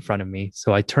running in front of me.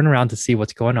 So I turn around to see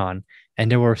what's going on. And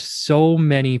there were so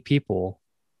many people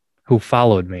who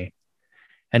followed me.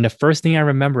 And the first thing I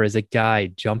remember is a guy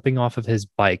jumping off of his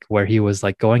bike where he was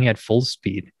like going at full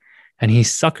speed. And he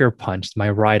sucker punched my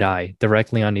right eye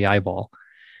directly on the eyeball.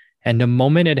 And the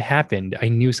moment it happened, I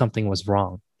knew something was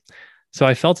wrong. So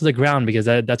I fell to the ground because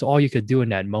that's all you could do in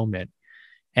that moment.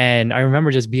 And I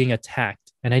remember just being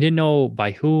attacked. And I didn't know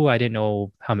by who, I didn't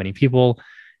know how many people.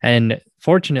 And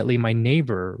fortunately, my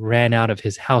neighbor ran out of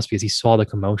his house because he saw the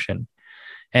commotion.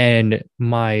 And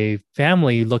my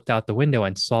family looked out the window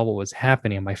and saw what was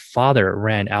happening. And my father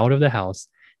ran out of the house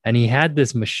and he had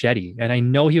this machete. And I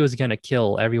know he was going to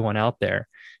kill everyone out there.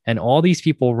 And all these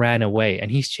people ran away and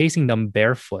he's chasing them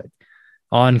barefoot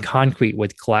on concrete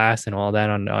with glass and all that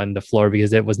on the floor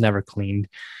because it was never cleaned.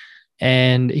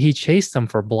 And he chased them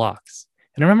for blocks.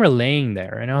 And I remember laying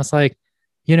there and I was like,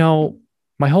 you know,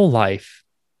 my whole life,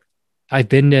 I've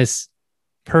been this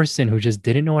person who just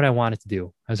didn't know what I wanted to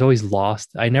do. I was always lost.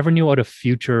 I never knew what a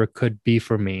future could be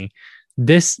for me.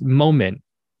 This moment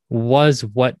was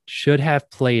what should have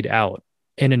played out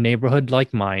in a neighborhood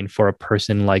like mine for a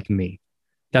person like me.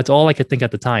 That's all I could think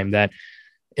at the time, that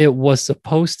it was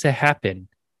supposed to happen.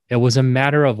 It was a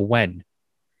matter of when.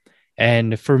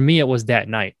 And for me, it was that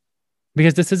night.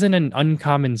 Because this isn't an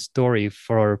uncommon story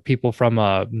for people from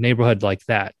a neighborhood like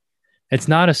that. It's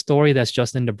not a story that's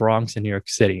just in the Bronx in New York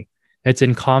City. It's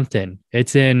in Compton.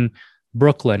 It's in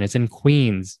Brooklyn. It's in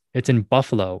Queens. It's in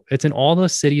Buffalo. It's in all the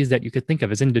cities that you could think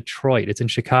of. It's in Detroit. It's in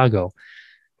Chicago.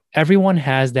 Everyone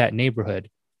has that neighborhood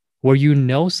where you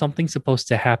know something's supposed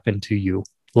to happen to you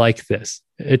like this.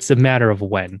 It's a matter of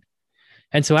when.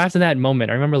 And so after that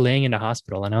moment, I remember laying in the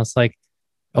hospital and I was like,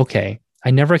 okay,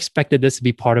 I never expected this to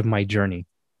be part of my journey.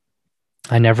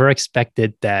 I never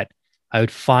expected that I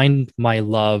would find my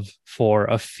love for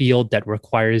a field that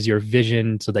requires your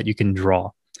vision so that you can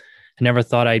draw. I never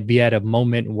thought I'd be at a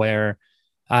moment where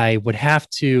I would have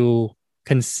to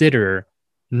consider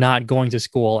not going to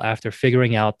school after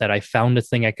figuring out that I found a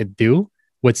thing I could do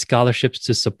with scholarships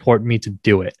to support me to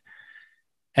do it.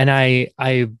 And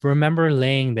I remember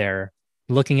laying there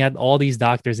looking at all these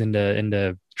doctors in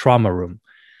the trauma room.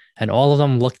 And all of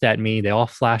them looked at me. They all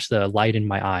flashed the light in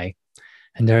my eye.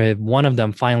 And one of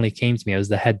them finally came to me. It was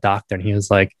the head doctor. And he was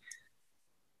like,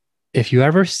 if you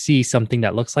ever see something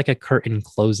that looks like a curtain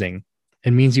closing,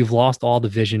 it means you've lost all the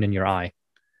vision in your eye.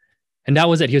 And that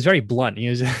was it. He was very blunt. He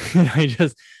was,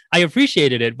 I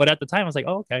appreciated it. But at the time I was like,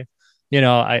 oh, okay.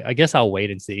 I guess I'll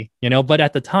wait and see, but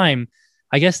at the time,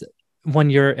 I guess when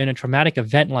you're in a traumatic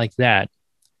event like that,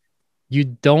 you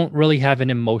don't really have an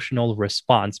emotional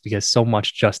response because so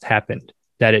much just happened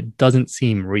that it doesn't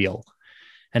seem real.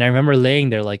 And I remember laying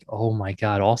there like, oh my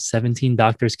God, all 17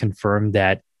 doctors confirmed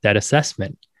that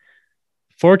assessment.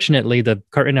 Fortunately, the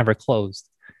curtain never closed.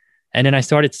 And then I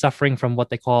started suffering from what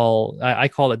I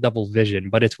call it double vision,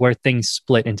 but it's where things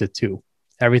split into two.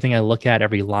 Everything I look at,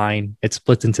 every line, it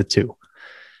splits into two.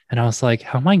 And I was like,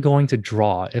 how am I going to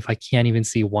draw if I can't even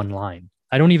see one line?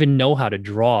 I don't even know how to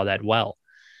draw that well.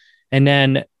 And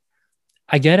then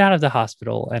I get out of the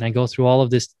hospital and I go through all of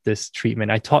this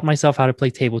treatment. I taught myself how to play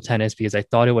table tennis because I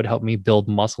thought it would help me build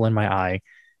muscle in my eye.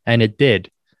 And it did.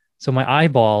 So my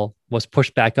eyeball was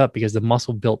pushed back up because the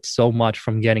muscle built so much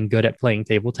from getting good at playing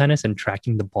table tennis and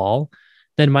tracking the ball.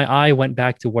 Then my eye went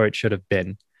back to where it should have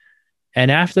been. And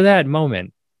after that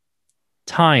moment,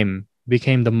 time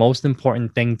became the most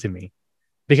important thing to me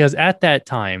because at that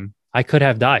time I could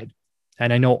have died.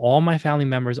 And I know all my family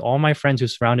members, all my friends who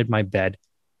surrounded my bed,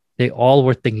 they all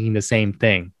were thinking the same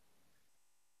thing.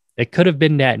 It could have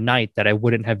been that night that I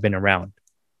wouldn't have been around.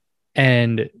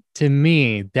 And to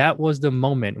me, that was the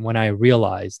moment when I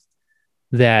realized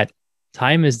that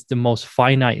time is the most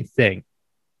finite thing.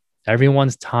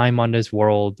 Everyone's time on this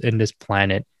world, in this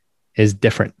planet, is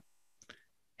different.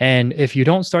 And if you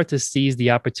don't start to seize the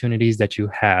opportunities that you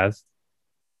have,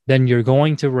 then you're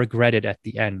going to regret it at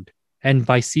the end. And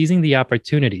by seizing the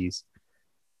opportunities,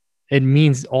 it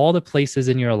means all the places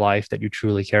in your life that you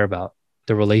truly care about,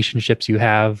 the relationships you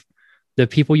have, the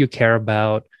people you care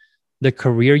about, the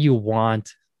career you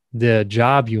want, the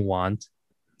job you want,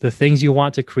 the things you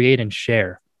want to create and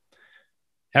share.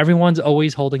 Everyone's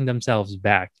always holding themselves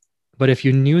back. But if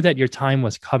you knew that your time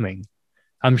was coming,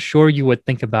 I'm sure you would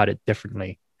think about it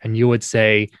differently. And you would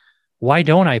say, why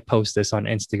don't I post this on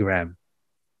Instagram?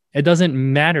 It doesn't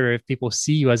matter if people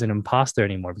see you as an imposter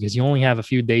anymore, because you only have a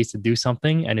few days to do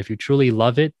something. And if you truly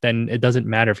love it, then it doesn't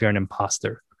matter if you're an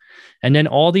imposter. And then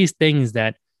all these things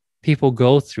that people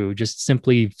go through just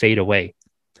simply fade away.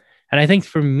 And I think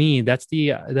for me, that's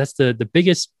the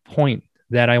biggest point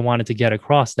that I wanted to get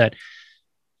across, that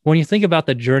when you think about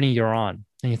the journey you're on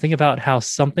and you think about how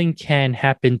something can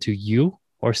happen to you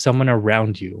or someone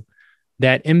around you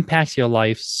that impacts your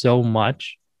life so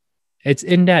much, it's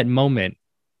in that moment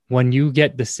when you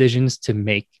get decisions to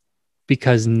make,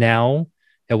 because now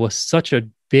it was such a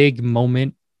big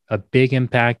moment, a big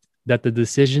impact, that the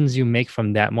decisions you make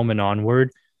from that moment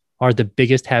onward are the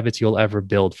biggest habits you'll ever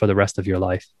build for the rest of your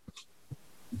life.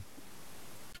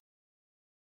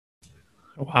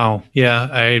 Wow. Yeah,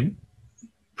 I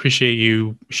appreciate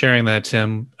you sharing that,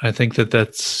 Tim. I think that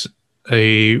that's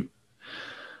a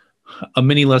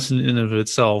mini lesson in and of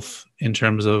itself in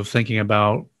terms of thinking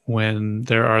about when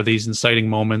there are these inciting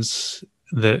moments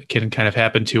that can kind of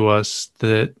happen to us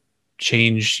that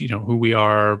change, who we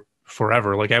are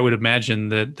forever. Like, I would imagine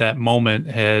that that moment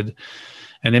had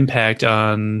an impact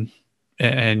on,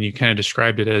 and you kind of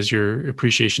described it as your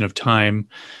appreciation of time,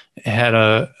 had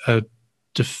a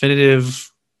definitive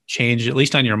change, at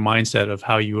least on your mindset of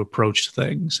how you approached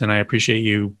things. And I appreciate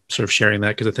you sort of sharing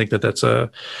that, because I think that that's going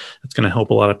to help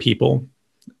a lot of people.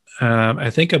 I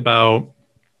think about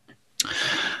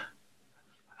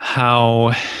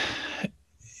how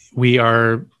we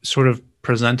are sort of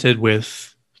presented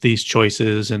with these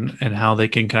choices and how they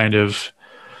can kind of,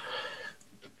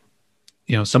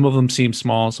 some of them seem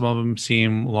small, some of them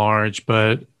seem large,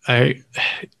 but I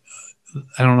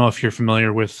don't know if you're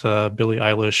familiar with Billie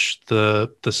Eilish,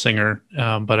 the singer,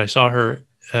 but I saw her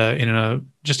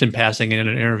just in passing in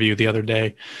an interview the other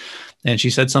day, and she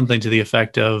said something to the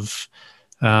effect of,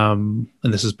 and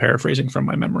this is paraphrasing from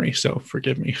my memory, so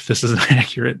forgive me if this isn't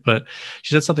accurate, but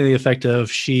she said something to the effect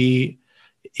of, she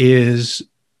is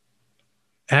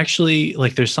actually,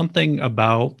 like, there's something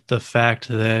about the fact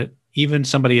that even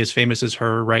somebody as famous as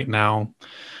her right now,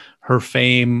 her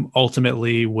fame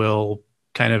ultimately will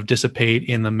kind of dissipate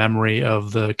in the memory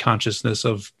of the consciousness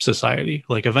of society.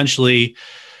 Like, eventually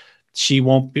she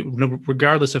won't be,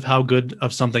 regardless of how good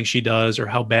of something she does or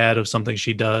how bad of something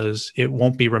she does, it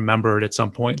won't be remembered at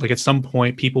some point. Like, at some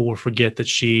point, people will forget that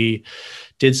she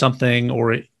did something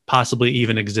or it possibly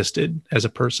even existed as a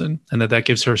person, and that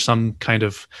gives her some kind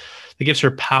of, it gives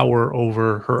her power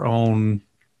over her own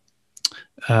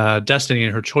destiny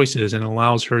and her choices, and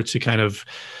allows her to kind of,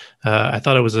 I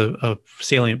thought it was a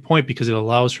salient point, because it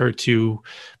allows her to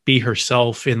be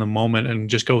herself in the moment and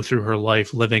just go through her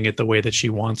life living it the way that she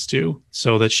wants to,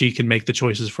 so that she can make the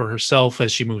choices for herself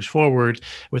as she moves forward,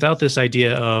 without this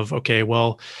idea of, okay,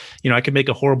 well, I could make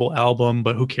a horrible album,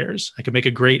 but who cares? I could make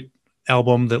a great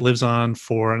album that lives on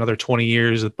for another 20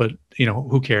 years, but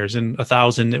who cares? In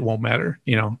 1,000, it won't matter,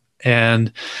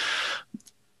 and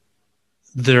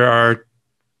there are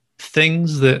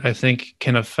things that I think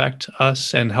can affect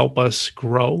us and help us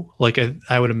grow. Like,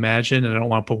 I would imagine, and I don't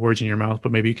want to put words in your mouth,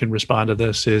 but maybe you can respond to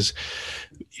this, is,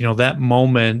 that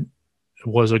moment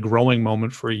was a growing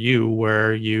moment for you,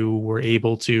 where you were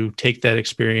able to take that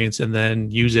experience and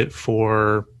then use it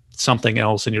for something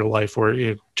else in your life,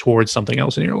 or towards something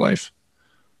else in your life.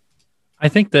 I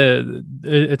think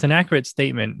it's an accurate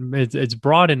statement. It's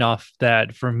broad enough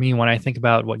that for me, when I think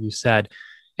about what you said,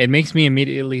 it makes me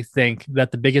immediately think that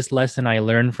the biggest lesson I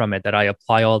learned from it that I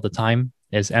apply all the time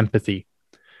is empathy.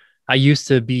 I used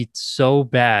to be so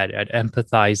bad at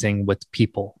empathizing with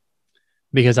people,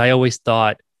 because I always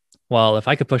thought, well, if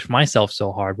I could push myself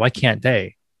so hard, why can't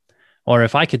they? Or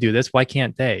if I could do this, why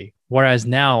can't they? Whereas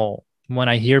now, when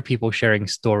I hear people sharing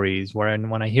stories,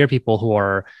 when I hear people who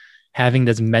are having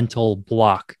this mental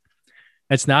block,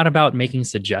 it's not about making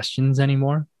suggestions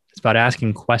anymore. It's about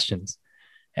asking questions.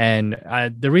 And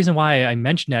the reason why I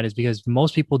mention that is because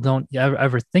most people don't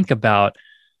ever think about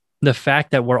the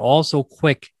fact that we're also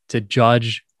quick to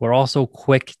judge. We're also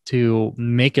quick to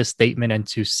make a statement and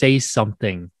to say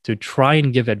something, to try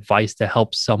and give advice to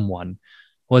help someone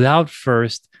without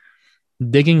first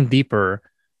digging deeper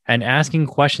and asking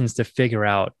questions to figure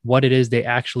out what it is they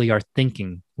actually are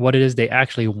thinking, what it is they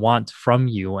actually want from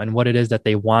you, and what it is that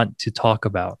they want to talk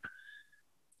about.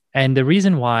 And the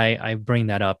reason why I bring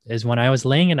that up is when I was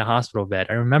laying in a hospital bed,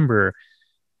 I remember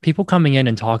people coming in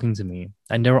and talking to me,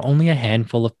 and there were only a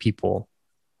handful of people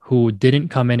who didn't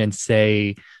come in and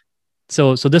say,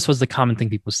 so this was the common thing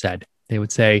people said. They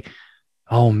would say,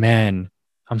 "Oh man,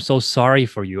 I'm so sorry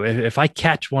for you. If I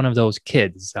catch one of those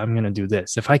kids, I'm going to do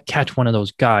this. If I catch one of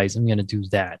those guys, I'm going to do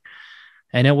that."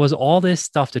 And it was all this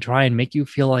stuff to try and make you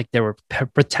feel like there were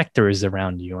protectors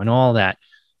around you and all that.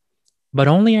 But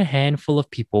only a handful of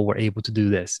people were able to do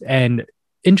this. And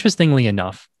interestingly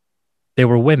enough, they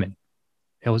were women.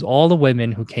 It was all the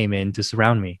women who came in to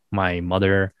surround me, my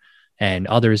mother and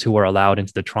others who were allowed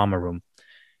into the trauma room.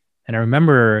 And I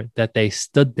remember that they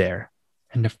stood there,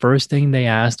 and the first thing they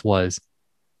asked was,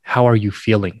 "How are you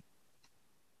feeling?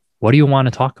 What do you want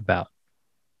to talk about?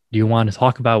 Do you want to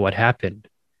talk about what happened?"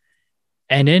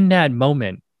 And in that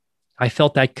moment, I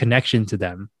felt that connection to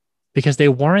them because they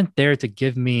weren't there to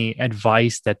give me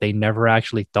advice that they never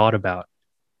actually thought about.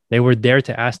 They were there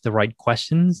to ask the right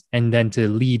questions and then to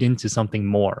lead into something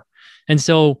more. And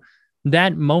so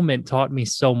that moment taught me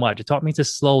so much. It taught me to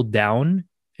slow down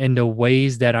in the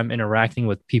ways that I'm interacting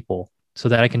with people so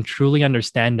that I can truly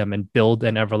understand them and build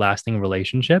an everlasting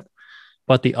relationship.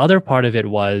 But the other part of it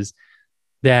was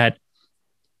that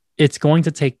it's going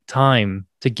to take time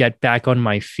to get back on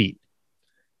my feet.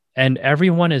 And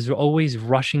everyone is always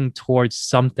rushing towards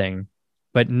something,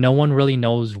 but no one really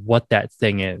knows what that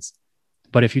thing is.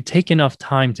 But if you take enough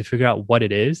time to figure out what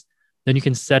it is, then you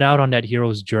can set out on that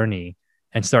hero's journey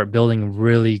and start building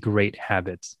really great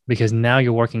habits because now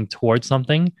you're working towards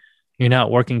something. You're not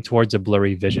working towards a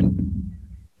blurry vision.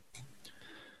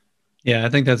 Yeah, I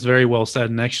think that's very well said,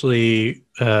 and actually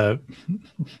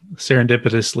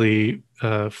serendipitously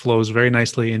flows very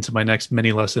nicely into my next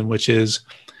mini lesson, which is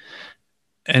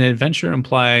an adventure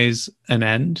implies an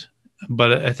end,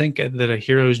 but I think that a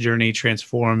hero's journey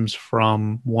transforms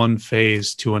from one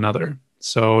phase to another.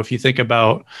 So if you think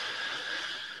about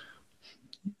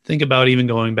even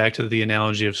going back to the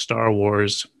analogy of Star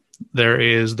Wars, there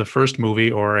is the first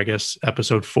movie, or I guess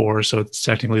episode 4. So it's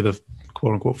technically the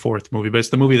quote unquote fourth movie, but it's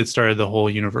the movie that started the whole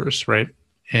universe, right?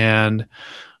 And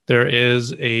there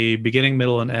is a beginning,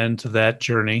 middle, and end to that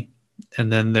journey.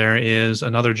 And then there is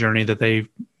another journey that they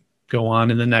go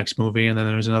on in the next movie. And then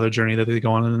there's another journey that they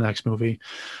go on in the next movie.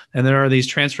 And there are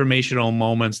these transformational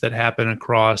moments that happen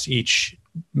across each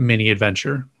mini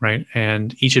adventure, right?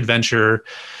 And each adventure,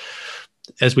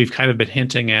 as we've kind of been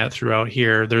hinting at throughout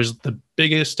here, there's the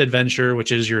biggest adventure,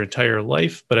 which is your entire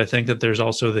life. But I think that there's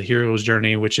also the hero's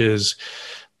journey, which is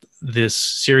this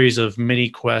series of mini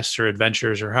quests or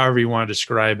adventures, or however you want to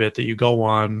describe it, that you go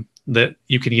on that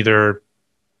you can either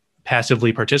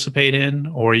passively participate in,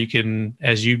 or you can,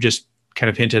 as you just kind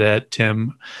of hinted at,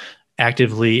 Tim,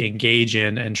 actively engage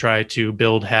in and try to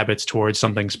build habits towards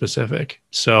something specific.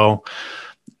 So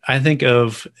I think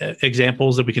of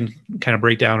examples that we can kind of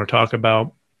break down or talk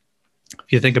about.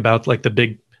 If you think about like the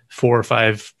big 4 or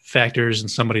 5 factors in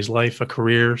somebody's life, a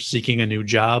career, seeking a new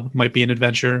job might be an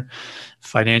adventure,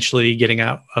 financially getting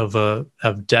out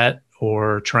of debt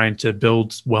or trying to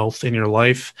build wealth in your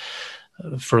life,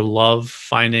 for love,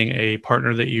 finding a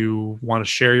partner that you want to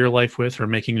share your life with, or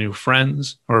making new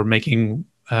friends, or making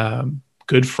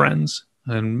good friends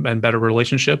and better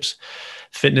relationships.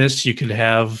 Fitness, you could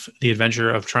have the adventure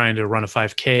of trying to run a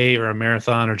 5K or a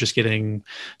marathon, or just getting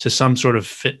to some sort of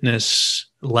fitness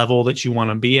level that you want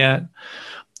to be at,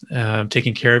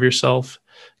 taking care of yourself.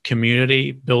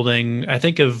 Community building, I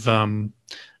think of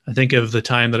the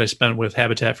time that I spent with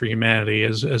Habitat for Humanity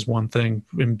as one thing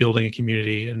in building a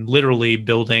community, and literally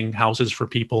building houses for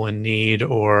people in need,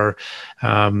 or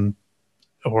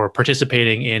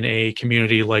participating in a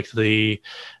community like the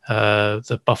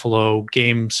Buffalo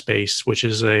Game Space, which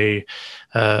is a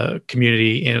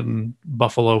community in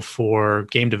Buffalo for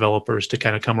game developers to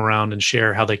kind of come around and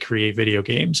share how they create video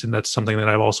games. And that's something that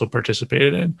I've also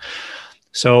participated in.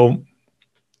 So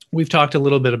we've talked a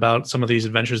little bit about some of these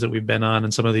adventures that we've been on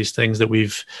and some of these things that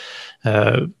we've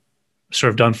sort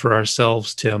of done for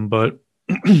ourselves, Tim, but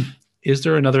is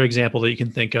there another example that you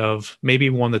can think of, maybe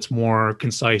one that's more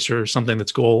concise or something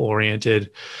that's goal-oriented,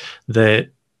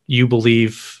 that you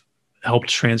believe helped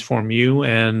transform you?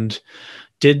 And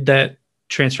did that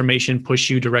transformation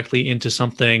push you directly into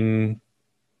something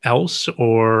else,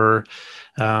 or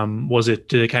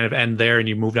did it kind of end there and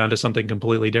you moved on to something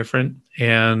completely different?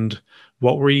 And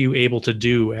what were you able to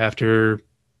do after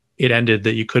it ended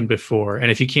that you couldn't before?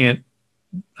 And if you can't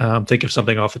think of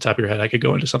something off the top of your head, I could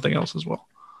go into something else as well.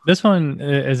 This one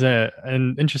is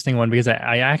an interesting one because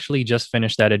I actually just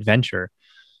finished that adventure.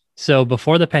 So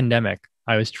before the pandemic,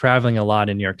 I was traveling a lot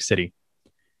in New York City,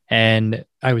 and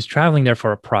I was traveling there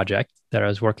for a project that I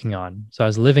was working on. So I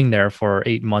was living there for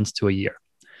 8 months to a year,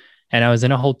 and I was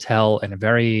in a hotel in a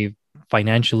very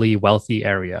financially wealthy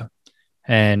area.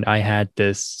 And I had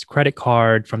this credit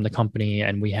card from the company,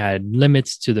 and we had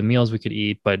limits to the meals we could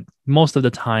eat. But most of the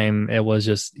time, it was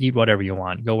just eat whatever you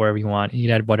want, go wherever you want,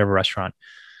 eat at whatever restaurant.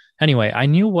 Anyway, I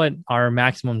knew what our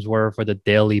maximums were for the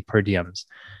daily per diems.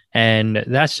 And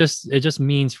it just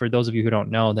means for those of you who don't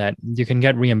know that you can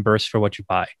get reimbursed for what you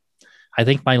buy. I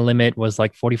think my limit was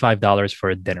like $45 for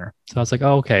a dinner. So I was like,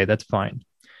 oh, okay, that's fine.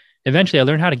 Eventually, I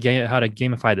learned how to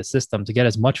gamify the system to get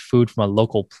as much food from a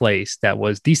local place that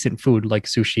was decent food like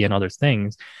sushi and other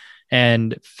things,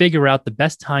 and figure out the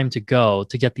best time to go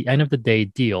to get the end of the day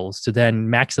deals to then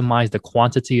maximize the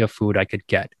quantity of food I could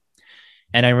get.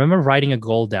 And I remember writing a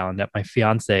goal down that my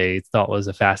fiance thought was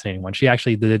a fascinating one. She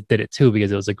actually did it too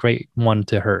because it was a great one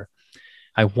to her.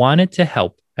 I wanted to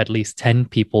help at least 10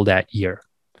 people that year.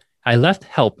 I left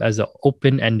help as an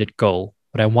open-ended goal,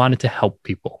 but I wanted to help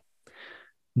people.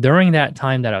 During that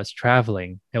time that I was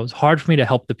traveling, it was hard for me to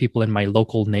help the people in my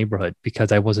local neighborhood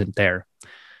because I wasn't there.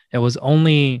 It was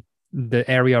only the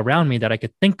area around me that I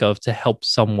could think of to help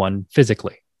someone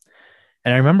physically.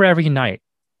 And I remember every night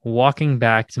walking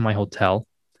back to my hotel,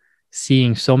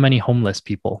 seeing so many homeless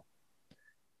people.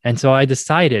 And so I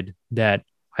decided that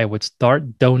I would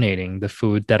start donating the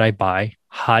food that I buy,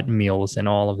 hot meals and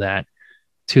all of that,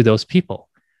 to those people.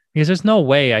 Because there's no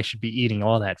way I should be eating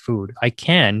all that food. I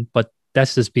can, but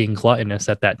that's just being gluttonous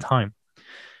at that time.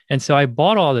 And so I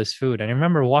bought all this food. And I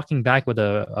remember walking back with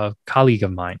a colleague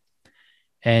of mine.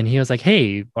 And he was like,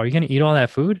 hey, are you going to eat all that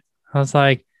food? I was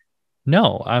like,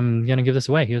 no, I'm going to give this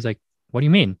away. He was like, what do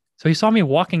you mean? So he saw me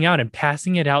walking out and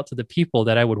passing it out to the people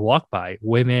that I would walk by,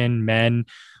 women, men,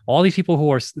 all these people who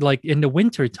are like in the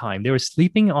winter time, they were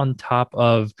sleeping on top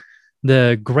of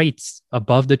the grates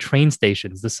above the train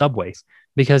stations, the subways,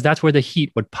 because that's where the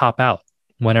heat would pop out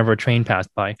whenever a train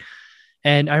passed by.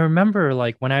 And I remember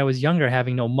like when I was younger,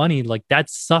 having no money, like that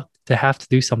sucked to have to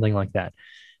do something like that.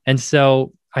 And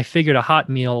so I figured a hot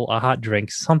meal, a hot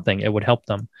drink, something, it would help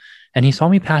them. And he saw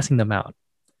me passing them out.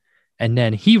 And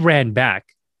then he ran back,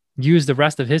 used the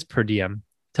rest of his per diem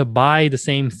to buy the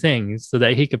same things so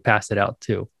that he could pass it out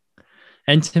too.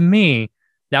 And to me,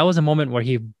 that was a moment where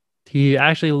he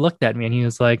actually looked at me and he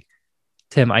was like,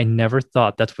 Tim, I never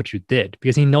thought that's what you did,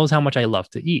 because he knows how much I love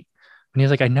to eat. And he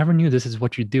was like, I never knew this is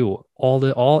what you do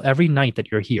every night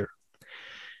that you're here.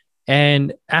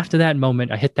 And after that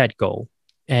moment, I hit that goal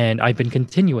and I've been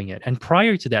continuing it. And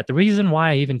prior to that, the reason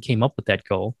why I even came up with that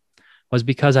goal was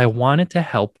because I wanted to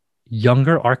help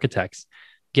younger architects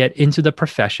get into the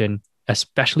profession,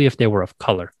 especially if they were of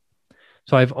color.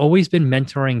 So I've always been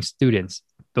mentoring students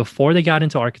before they got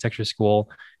into architecture school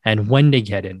and when they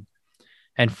get in.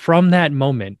 And from that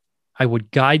moment, I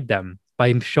would guide them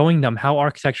by showing them how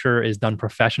architecture is done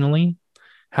professionally,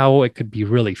 how it could be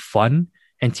really fun,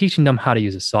 and teaching them how to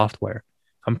use a software.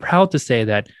 I'm proud to say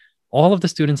that all of the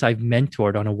students I've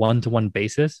mentored on a one-to-one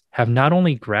basis have not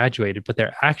only graduated, but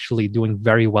they're actually doing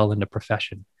very well in the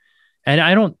profession. And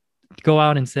I don't go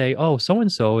out and say, oh,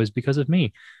 so-and-so is because of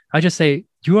me. I just say,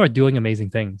 you are doing amazing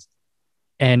things.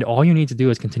 And all you need to do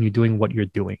is continue doing what you're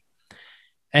doing.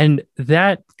 And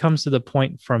that comes to the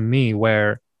point from me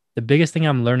where the biggest thing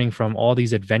I'm learning from all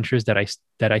these adventures that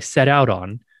I set out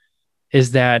on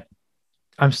is that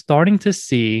I'm starting to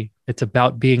see it's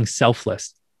about being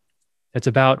selfless. It's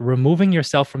about removing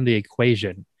yourself from the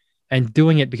equation and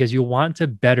doing it because you want to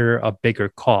better a bigger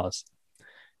cause.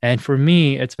 And for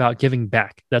me, it's about giving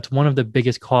back. That's one of the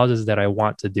biggest causes that I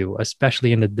want to do,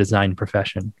 especially in the design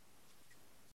profession.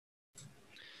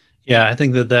 Yeah, I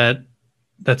think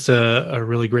that's a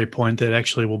really great point that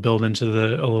actually will build into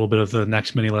a little bit of the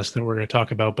next mini lesson that we're going to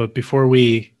talk about. But before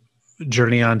we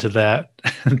journey on to that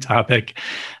topic,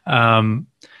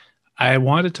 I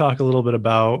want to talk a little bit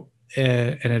about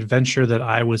an adventure that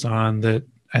I was on that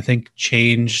I think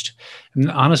changed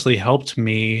and honestly helped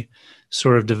me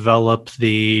sort of develop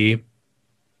the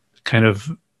kind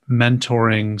of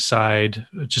mentoring side,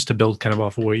 just to build kind of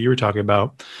off of what you were talking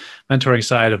about, mentoring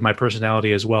side of my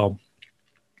personality as well.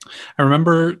 I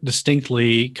remember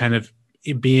distinctly kind of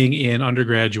being in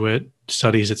undergraduate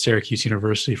studies at Syracuse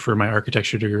University for my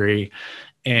architecture degree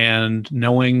and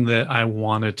knowing that I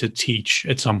wanted to teach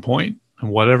at some point. and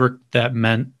whatever that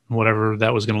meant, whatever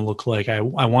that was going to look like. I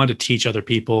wanted to teach other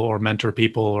people or mentor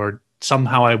people, or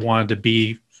somehow I wanted to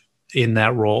be in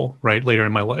that role, right, later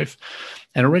in my life.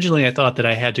 And originally I thought that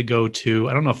I had to go to,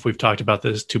 I don't know if we've talked about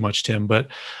this too much, Tim, but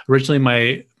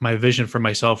originally my vision for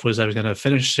myself was I was going to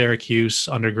finish Syracuse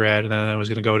undergrad, and then I was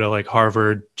going to go to like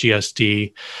Harvard,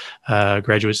 GSD,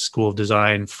 Graduate School of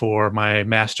Design for my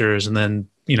master's, and then,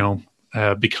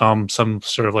 become some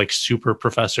sort of like super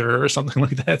professor or something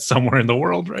like that somewhere in the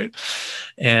world, right?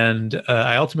 And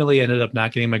I ultimately ended up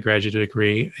not getting my graduate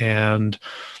degree. And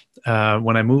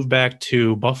when I moved back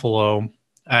to Buffalo,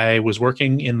 I was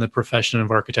working in the profession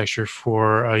of architecture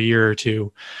for a year or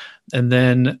two. And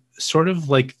then sort of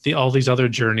like all these other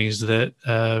journeys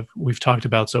that we've talked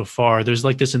about so far, there's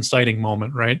like this inciting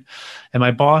moment, right? And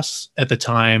my boss at the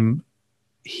time,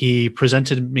 he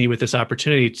presented me with this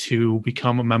opportunity to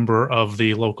become a member of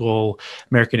the local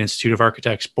American Institute of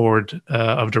Architects board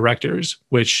of directors,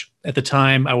 which at the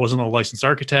time I wasn't a licensed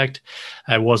architect.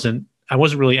 I wasn't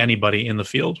really anybody in the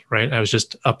field, right? I was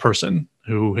just a person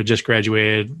who had just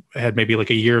graduated, had maybe like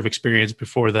a year of experience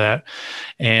before that.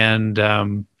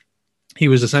 And he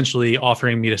was essentially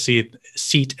offering me a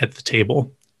seat at the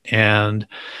table. And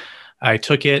I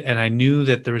took it, and I knew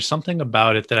that there was something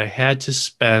about it that I had to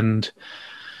spend.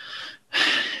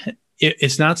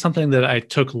 It's not something that I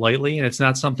took lightly, and it's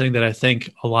not something that I think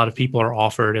a lot of people are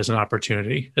offered as an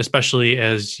opportunity, especially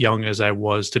as young as I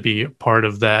was, to be part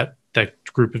of that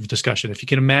group of discussion. If you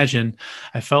can imagine,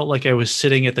 I felt like I was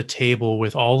sitting at the table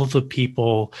with all of the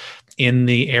people in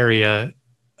the area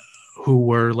who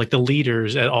were like the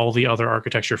leaders at all the other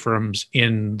architecture firms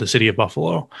in the city of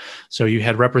Buffalo. So you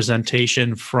had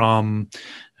representation from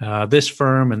this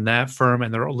firm and that firm,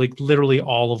 and they're like literally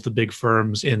all of the big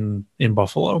firms in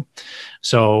Buffalo.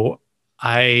 So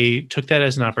I took that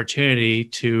as an opportunity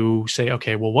to say,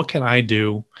 okay, well, what can I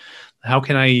do? How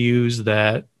can I use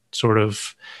that sort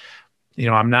of,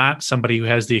 I'm not somebody who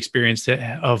has the experience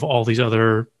of all these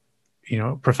other,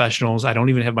 professionals. I don't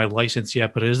even have my license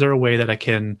yet, but is there a way that I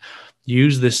can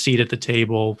use this seat at the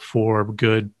table for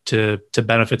good to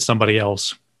benefit somebody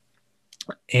else?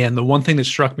 And the one thing that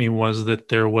struck me was that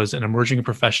there was an emerging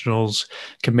professionals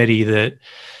committee that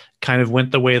kind of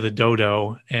went the way of the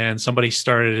dodo, and somebody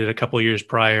started it a couple of years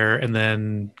prior and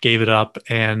then gave it up,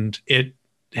 and it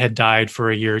had died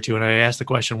for a year or two. And I asked the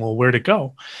question, well, where'd it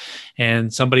go?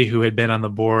 And somebody who had been on the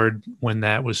board when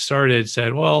that was started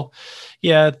said, well,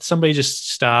 yeah, somebody just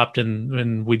stopped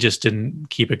and we just didn't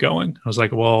keep it going. I was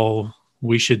like, well,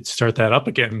 we should start that up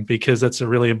again, because that's a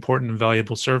really important and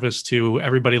valuable service to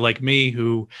everybody like me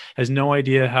who has no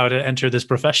idea how to enter this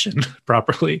profession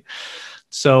properly.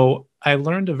 So I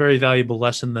learned a very valuable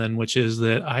lesson then, which is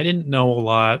that I didn't know a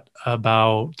lot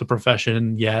about the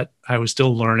profession yet. I was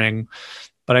still learning,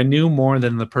 but I knew more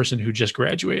than the person who just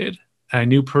graduated. I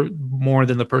knew more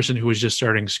than the person who was just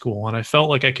starting school. And I felt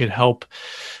like I could help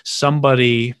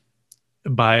somebody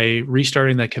by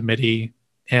restarting that committee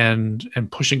and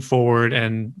pushing forward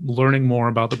and learning more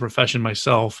about the profession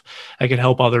myself. I could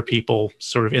help other people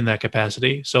sort of in that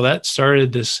capacity. So that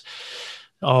started this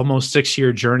almost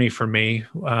 6-year journey for me.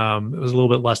 It was a little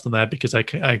bit less than that because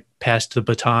I passed the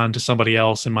baton to somebody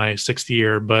else in my 6th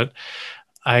year, but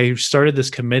I started this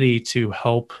committee to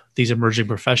help these emerging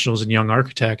professionals and young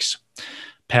architects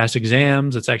pass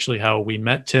exams. It's actually how we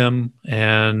met Tim.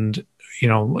 And,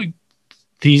 like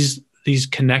these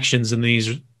connections and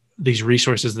these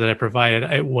resources that I provided,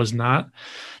 it was not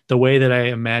the way that I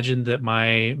imagined that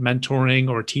my mentoring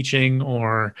or teaching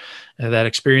or that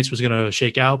experience was going to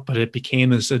shake out, but it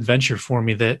became this adventure for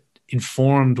me that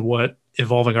informed what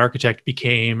Evolving Architect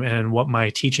became and what my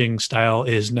teaching style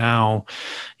is now,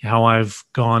 how I've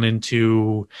gone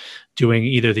into doing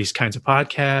either these kinds of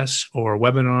podcasts or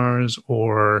webinars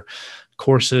or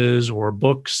courses or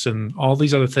books and all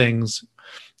these other things.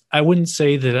 I wouldn't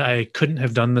say that I couldn't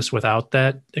have done this without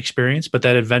that experience, but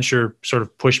that adventure sort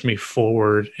of pushed me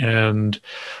forward. And,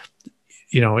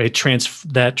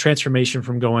 that transformation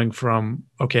from going from,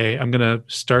 okay, I'm going to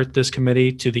start this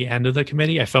committee to the end of the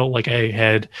committee, I felt like I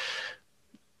had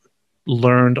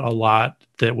learned a lot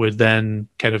that would then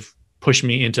kind of push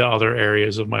me into other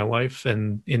areas of my life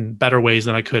and in better ways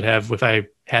than I could have if I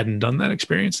hadn't done that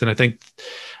experience. And I think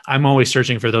I'm always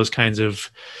searching for those kinds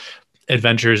of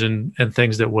adventures and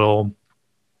things that will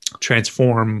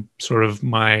transform sort of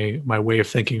my way of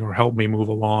thinking or help me move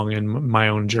along in my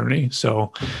own journey.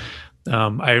 So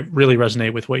I really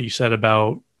resonate with what you said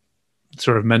about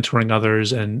sort of mentoring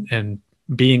others and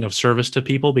being of service to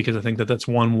people, because I think that that's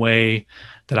one way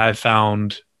that I've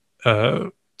found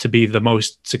to be the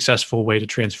most successful way to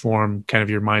transform kind of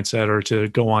your mindset or to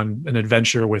go on an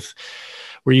adventure with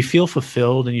where you feel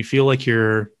fulfilled and you feel like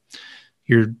you're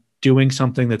doing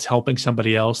something that's helping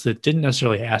somebody else that didn't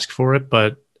necessarily ask for it,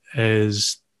 but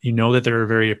as you know that they're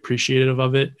very appreciative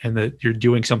of it and that you're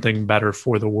doing something better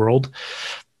for the world.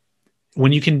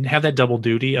 When you can have that double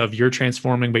duty of you're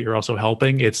transforming, but you're also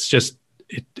helping, it's just,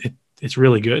 it's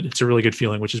really good. It's a really good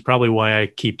feeling, which is probably why I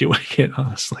keep doing it,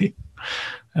 honestly.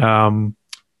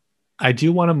 I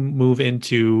do want to move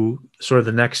into sort of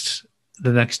the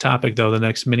next topic, though, the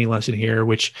next mini lesson here,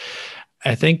 which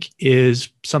I think is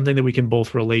something that we can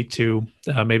both relate to.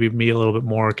 Maybe me a little bit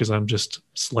more because I'm just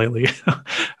slightly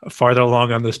farther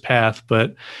along on this path.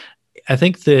 But I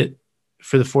think that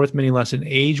for the fourth mini lesson,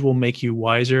 age will make you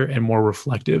wiser and more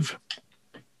reflective.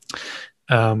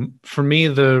 For me,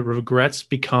 the regrets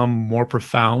become more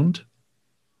profound.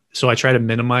 So I try to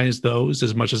minimize those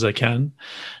as much as I can.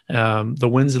 The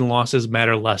wins and losses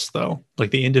matter less, though.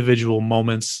 Like the individual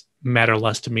moments matter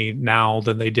less to me now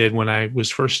than they did when I was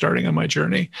first starting on my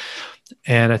journey.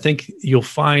 And I think you'll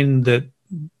find that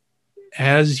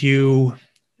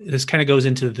this kind of goes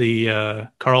into the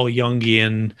Carl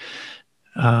Jungian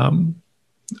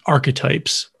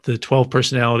archetypes, the 12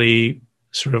 personality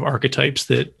sort of archetypes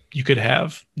that you could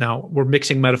have. Now, we're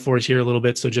mixing metaphors here a little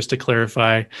bit. So just to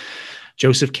clarify,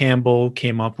 Joseph Campbell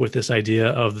came up with this idea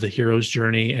of the hero's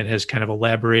journey and has kind of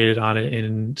elaborated on it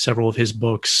in several of his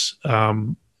books.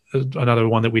 Another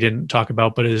one that we didn't talk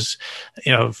about, but is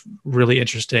really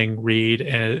interesting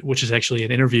read, which is actually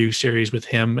an interview series with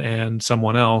him and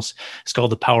someone else. It's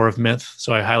called The Power of Myth.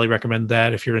 So I highly recommend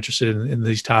that if you're interested in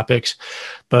these topics.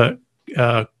 But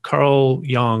Carl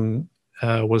Jung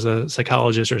was a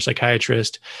psychologist or a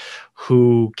psychiatrist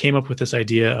who came up with this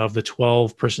idea of the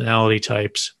 12 personality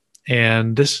types.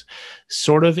 And this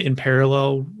sort of in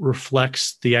parallel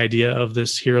reflects the idea of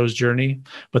this hero's journey,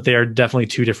 but they are definitely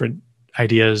two different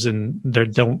ideas and they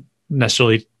don't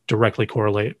necessarily directly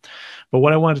correlate. But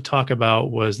what I wanted to talk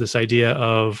about was this idea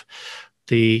of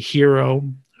the hero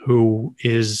who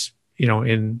is,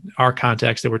 in our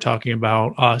context that we're talking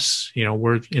about us,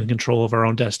 we're in control of our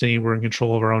own destiny. We're in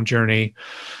control of our own journey.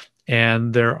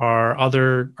 And there are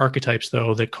other archetypes,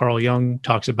 though, that Carl Jung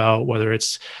talks about, whether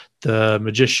it's the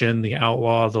magician, the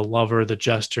outlaw, the lover, the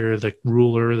jester, the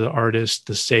ruler, the artist,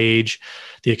 the sage,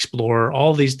 the explorer.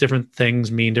 All these different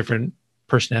things mean different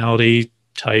personality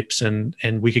types. And I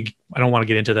don't want to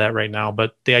get into that right now,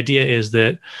 but the idea is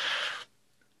that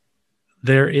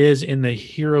there is in the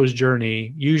hero's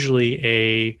journey usually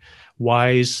a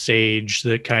wise sage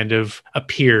that kind of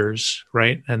appears,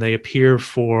 right? And they appear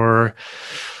to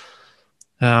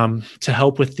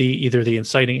help with either the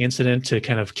inciting incident to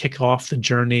kind of kick off the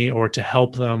journey or to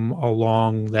help them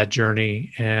along that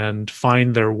journey and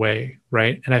find their way,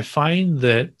 right? And I find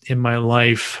that in my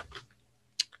life,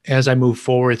 as I move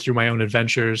forward through my own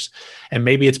adventures, and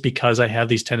maybe it's because I have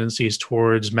these tendencies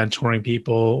towards mentoring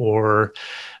people or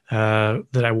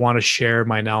that I want to share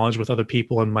my knowledge with other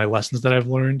people and my lessons that I've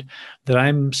learned, that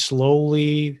I'm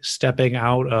slowly stepping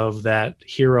out of that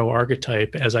hero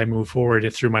archetype as I move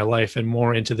forward through my life and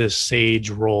more into this sage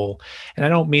role. And I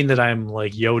don't mean that I'm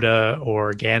like Yoda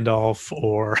or Gandalf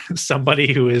or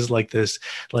somebody who is like this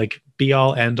like be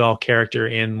all end all character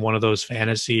in one of those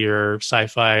fantasy or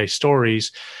sci-fi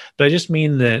stories, but I just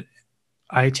mean that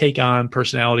I take on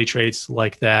personality traits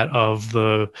like that of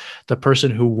the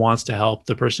person who wants to help,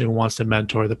 the person who wants to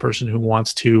mentor, the person who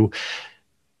wants to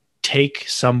take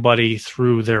somebody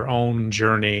through their own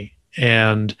journey.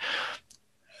 And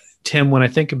Tim, when I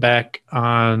think back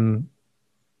on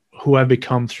who I've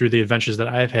become through the adventures that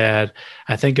I've had,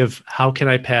 I think of how can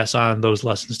I pass on those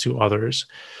lessons to others?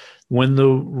 When the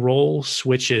role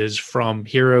switches from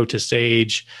hero to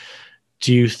sage,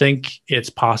 do you think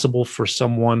it's possible for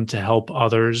someone to help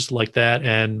others like that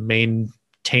and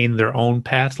maintain their own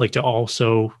path, like to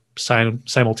also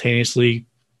simultaneously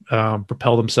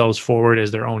propel themselves forward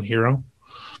as their own hero?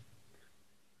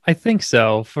 I think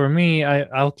so. For me,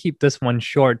 I'll keep this one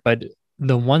short, but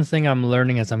the one thing I'm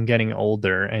learning as I'm getting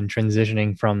older and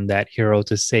transitioning from that hero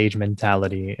to sage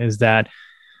mentality is that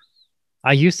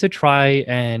I used to try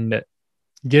and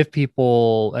give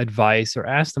people advice or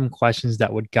ask them questions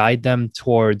that would guide them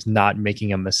towards not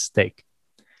making a mistake.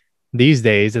 These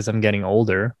days, as I'm getting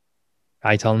older,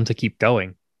 I tell them to keep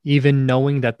going, even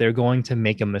knowing that they're going to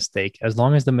make a mistake, as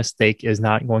long as the mistake is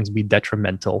not going to be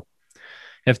detrimental.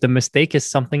 If the mistake is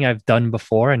something I've done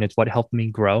before and it's what helped me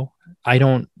grow, I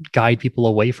don't guide people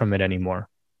away from it anymore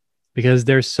because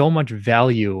there's so much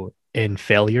value in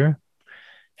failure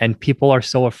and people are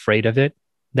so afraid of it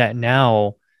that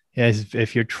now, as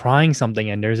if you're trying something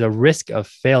and there's a risk of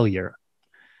failure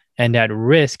And that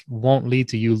risk won't lead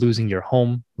to you losing your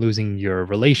home, losing your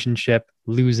relationship,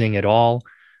 losing it all.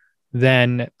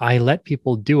 Then I let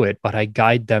people do it, but I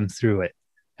guide them through it.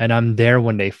 And I'm there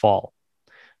when they fall.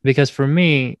 Because for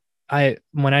me,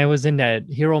 when I was in that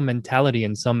hero mentality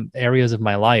in some areas of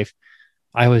my life,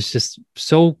 I was just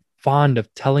so fond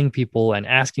of telling people and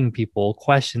asking people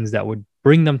questions that would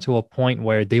bring them to a point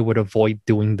where they would avoid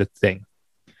doing the thing.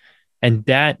 And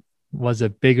that was a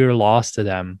bigger loss to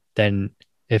them than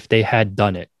if they had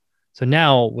done it. So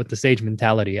now with the sage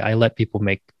mentality, I let people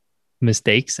make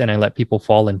mistakes and I let people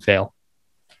fall and fail.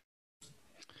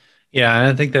 Yeah, and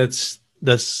I think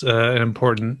that's an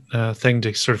important thing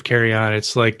to sort of carry on.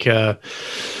 It's like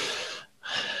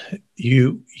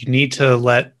you need to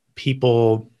let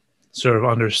people sort of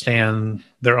understand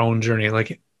their own journey.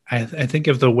 Like I think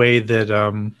of the way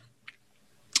that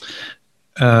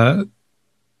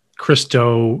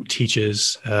Christo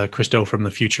teaches, Christo from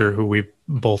the future, who we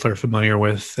both are familiar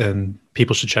with, and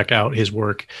people should check out his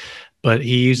work. But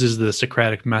he uses the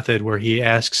Socratic method where he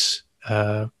asks,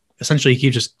 essentially,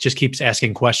 he just keeps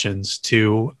asking questions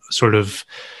to sort of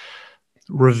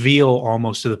reveal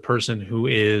almost to the person who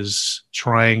is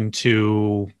trying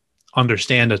to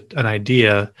understand an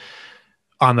idea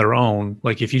on their own.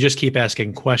 Like if you just keep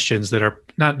asking questions that are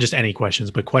not just any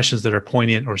questions, but questions that are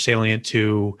poignant or salient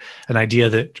to an idea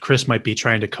that Chris might be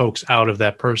trying to coax out of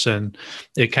that person,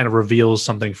 it kind of reveals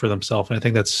something for themselves. And I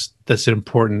think that's an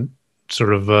important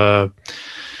sort of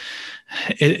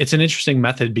it's an interesting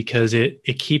method because it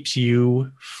keeps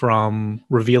you from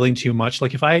revealing too much.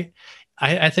 Like if I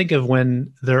think of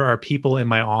when there are people in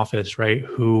my office, right,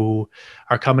 who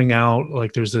are coming out,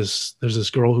 like there's this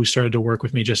girl who started to work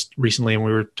with me just recently, and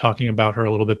we were talking about her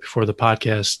a little bit before the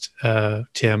podcast,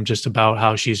 Tim, just about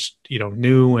how she's,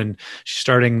 new and she's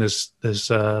starting this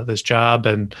job.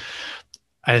 And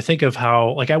I think of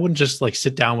how, like, I wouldn't just like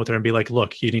sit down with her and be like,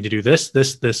 look, you need to do this,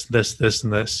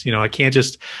 and this. I can't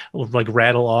just like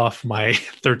rattle off my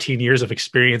 13 years of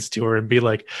experience to her and be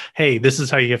like, hey, this is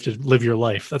how you have to live your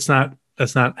life. That's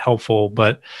not helpful.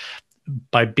 But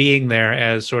by being there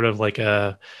as sort of like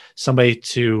somebody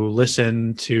to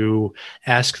listen, to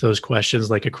ask those questions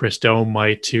like a Chris Do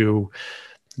might, to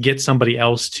get somebody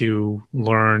else to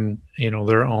learn,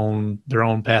 their own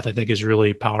path, I think is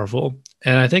really powerful.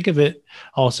 And I think of it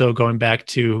also going back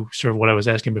to sort of what I was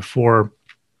asking before.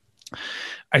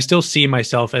 I still see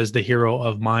myself as the hero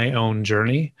of my own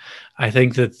journey. I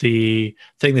think that the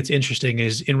thing that's interesting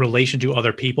is in relation to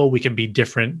other people, we can be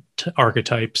different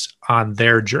archetypes on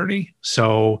their journey.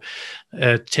 So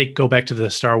go back to the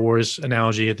Star Wars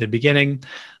analogy at the beginning.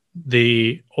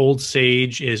 The old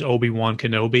sage is Obi-Wan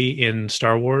Kenobi in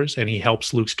Star Wars, and he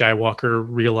helps Luke Skywalker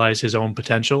realize his own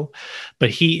potential. But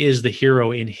he is the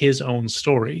hero in his own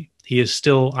story. He is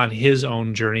still on his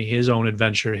own journey, his own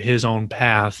adventure, his own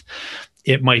path.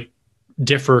 It might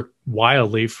differ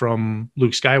wildly from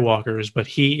Luke Skywalker's, but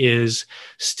he is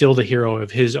still the hero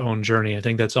of his own journey. I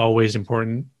think that's always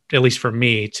important, at least for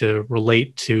me, to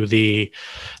relate to the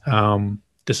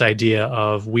this idea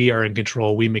of we are in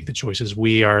control, we make the choices,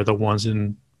 we are the ones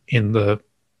who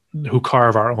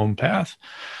carve our own path.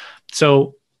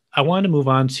 So I wanted to move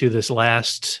on to this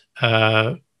last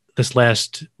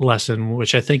lesson,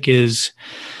 which I think is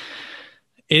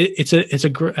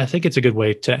I think it's a good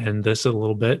way to end this a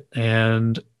little bit,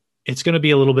 and it's going to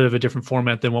be a little bit of a different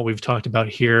format than what we've talked about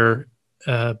here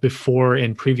before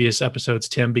in previous episodes,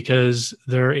 Tim, because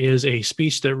there is a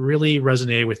speech that really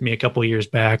resonated with me a couple of years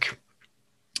back.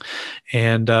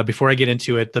 And before I get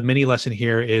into it, the mini lesson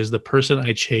here is the person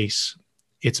I chase.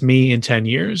 It's me in 10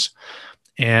 years.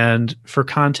 And for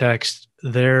context,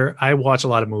 I watch a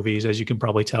lot of movies, as you can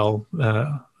probably tell,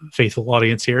 faithful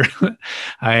audience here.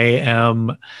 I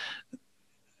am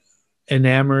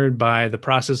enamored by the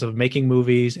process of making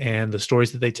movies and the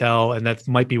stories that they tell. And that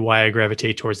might be why I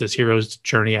gravitate towards this hero's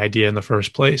journey idea in the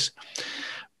first place.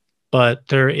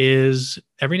 But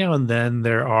every now and then,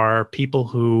 there are people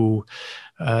who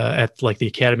at like the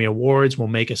Academy Awards will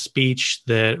make a speech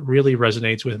that really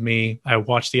resonates with me. I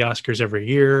watch the Oscars every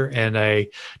year, and I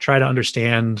try to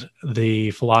understand the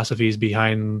philosophies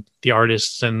behind the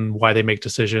artists and why they make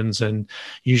decisions. And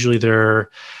usually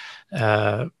they're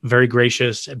very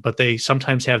gracious, but they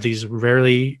sometimes have these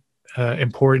really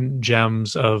important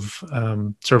gems of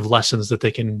sort of lessons that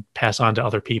they can pass on to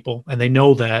other people. And they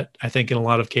know that, I think in a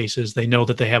lot of cases, they know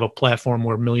that they have a platform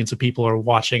where millions of people are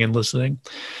watching and listening.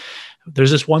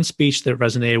 There's this one speech that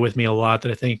resonated with me a lot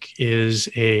that I think is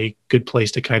a good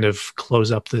place to kind of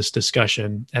close up this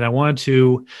discussion. And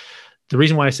the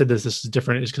reason why I said this is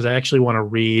different is because I actually want to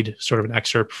read sort of an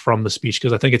excerpt from the speech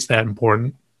because I think it's that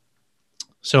important.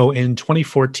 So in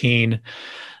 2014,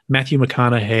 Matthew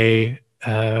McConaughey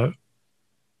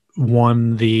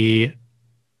won the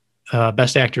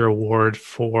Best Actor award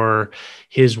for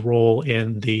his role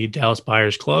in the Dallas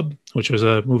Buyers Club, which was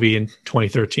a movie in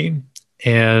 2013.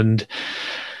 And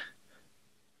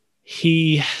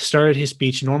he started his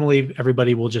speech. Normally,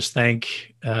 everybody will just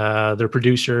thank their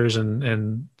producers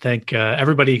and thank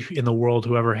everybody in the world,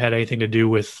 whoever had anything to do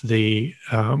with the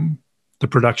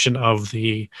production of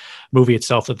the movie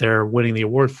itself that they're winning the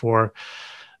award for.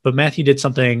 But Matthew did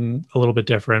something a little bit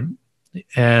different.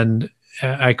 And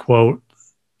I quote,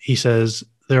 he says,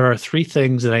 "There are three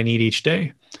things that I need each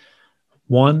day.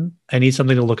 One, I need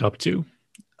something to look up to.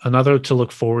 Another to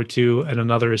look forward to. And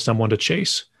another is someone to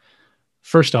chase.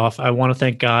 First off, I want to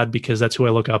thank God because that's who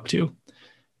I look up to.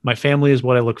 My family is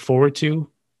what I look forward to.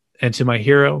 And to my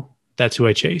hero, that's who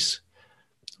I chase.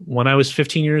 When I was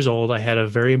 15 years old, I had a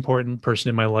very important person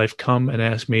in my life come and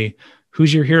ask me,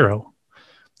 'Who's your hero?'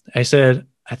 I said,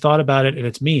 'I thought about it and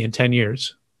it's me in 10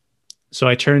 years. So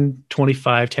I turned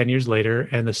 25 10 years later,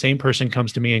 and the same person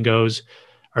comes to me and goes,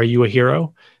 'Are you a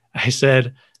hero?' I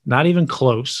said, 'Not even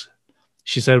close.'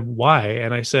 She said, 'Why?'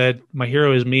 And I said, 'My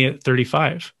hero is me at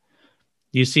 35.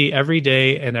 You see, every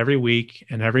day and every week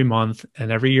and every month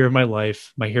and every year of my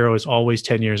life, my hero is always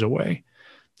 10 years away.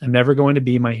 I'm never going to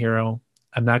be my hero.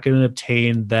 I'm not going to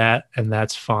obtain that, and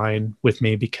that's fine with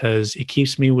me because it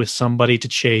keeps me with somebody to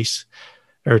chase,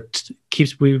 or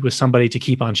keeps me with somebody to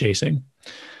keep on chasing.'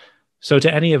 So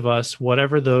to any of us,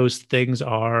 whatever those things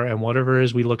are and whatever it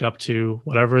is we look up to,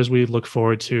 whatever it is we look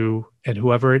forward to, and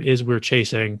whoever it is we're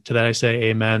chasing, to that I say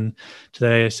amen. To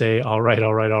that I say, all right,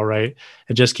 all right, all right.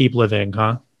 And just keep living,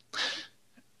 huh?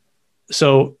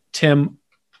 So Tim,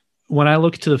 when I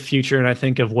look to the future and I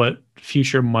think of what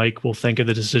future Mike will think of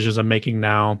the decisions I'm making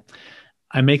now,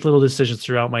 I make little decisions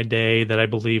throughout my day that I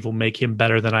believe will make him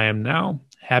better than I am now,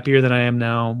 happier than I am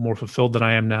now, more fulfilled than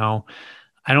I am now.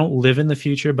 I don't live in the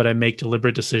future, but I make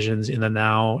deliberate decisions in the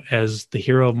now as the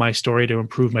hero of my story to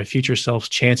improve my future self's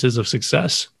chances of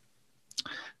success.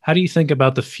 How do you think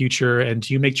about the future, and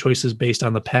do you make choices based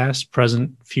on the past,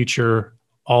 present, future,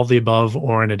 all the above,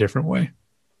 or in a different way?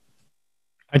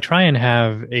 I try and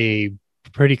have a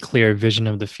pretty clear vision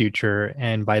of the future.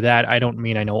 And by that, I don't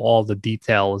mean I know all the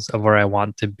details of where I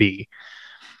want to be.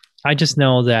 I just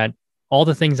know that all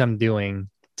the things I'm doing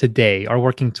today are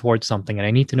working towards something, and I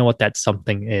need to know what that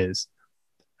something is.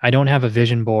 I don't have a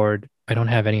vision board. I don't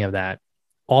have any of that.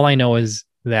 All I know is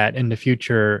that in the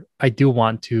future, I do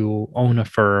want to own a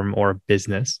firm or a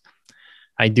business.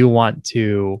 I do want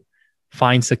to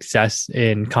find success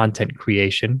in content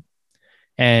creation.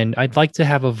 And I'd like to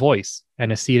have a voice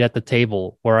and a seat at the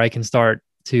table where I can start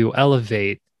to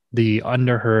elevate the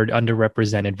underheard,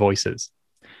 underrepresented voices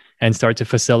and start to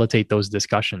facilitate those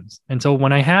discussions. And so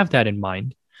when I have that in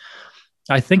mind,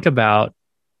 I think about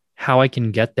how I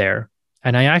can get there.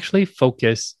 And I actually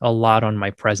focus a lot on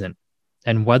my present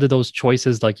and whether those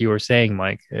choices, like you were saying,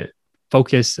 Mike,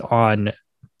 focus on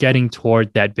getting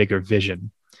toward that bigger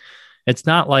vision. It's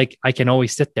not like I can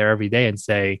always sit there every day and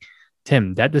say,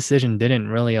 Tim, that decision didn't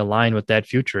really align with that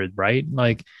future, right?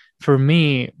 Like for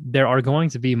me, there are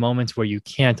going to be moments where you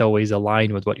can't always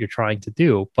align with what you're trying to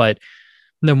do. But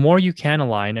the more you can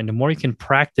align and the more you can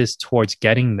practice towards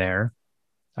getting there,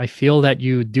 I feel that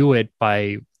you do it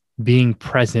by being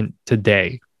present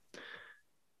today.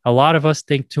 A lot of us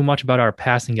think too much about our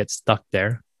past and get stuck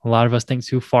there. A lot of us think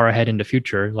too far ahead in the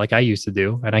future, like I used to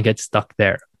do, and I get stuck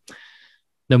there.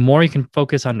 The more you can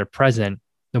focus on the present,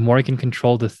 the more you can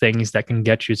control the things that can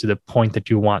get you to the point that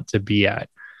you want to be at.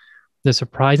 The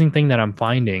surprising thing that I'm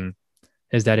finding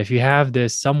is that if you have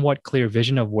this somewhat clear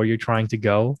vision of where you're trying to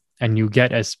go and you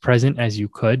get as present as you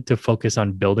could to focus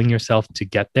on building yourself to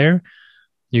get there,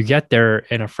 you get there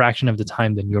in a fraction of the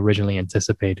time than you originally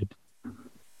anticipated.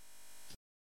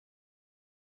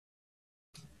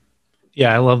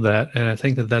 Yeah, I love that. And I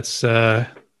think that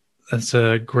that's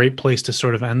a great place to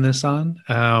sort of end this on.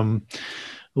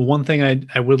 One thing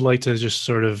I would like to just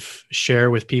sort of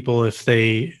share with people if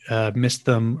they missed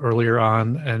them earlier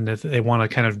on, and if they want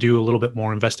to kind of do a little bit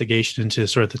more investigation into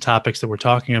sort of the topics that we're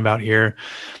talking about here,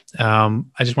 I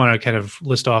just want to kind of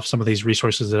list off some of these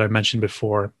resources that I mentioned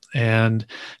before. And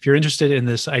if you're interested in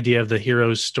this idea of the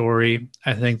hero's story,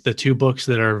 I think the two books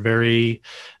that are very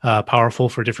powerful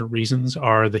for different reasons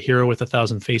are The Hero with a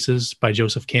Thousand Faces by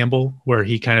Joseph Campbell, where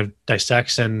he kind of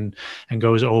dissects and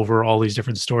goes over all these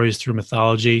different stories through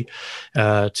mythology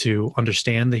to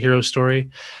understand the hero story.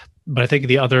 But I think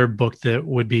the other book that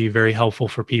would be very helpful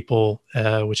for people,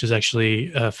 which is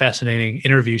actually a fascinating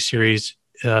interview series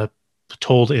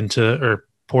poured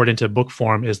into book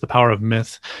form, is The Power of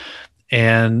Myth.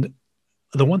 And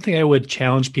the one thing I would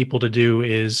challenge people to do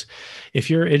is, if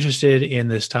you're interested in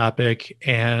this topic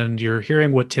and you're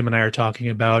hearing what Tim and I are talking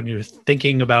about, and you're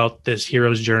thinking about this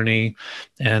hero's journey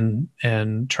and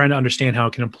trying to understand how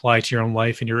it can apply to your own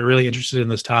life, and you're really interested in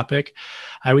this topic,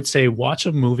 I would say watch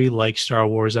a movie like Star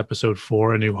Wars Episode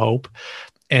 4, A New Hope,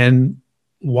 and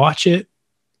watch it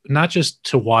not just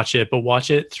to watch it, but watch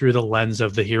it through the lens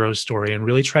of the hero's story and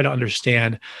really try to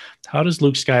understand, how does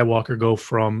Luke Skywalker go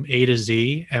from A to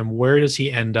Z, and where does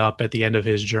he end up at the end of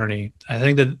his journey? I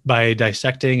think that by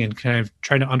dissecting and kind of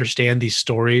trying to understand these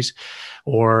stories,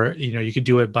 or, you could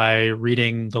do it by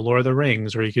reading The Lord of the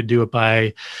Rings, or you could do it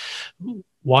by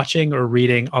watching or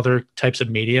reading other types of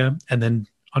media, and then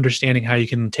understanding how you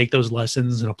can take those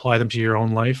lessons and apply them to your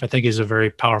own life, I think is a very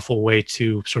powerful way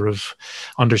to sort of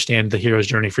understand the hero's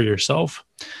journey for yourself.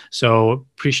 So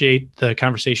appreciate the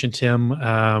conversation,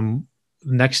 Tim.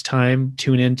 Next time,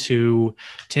 tune into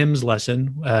Tim's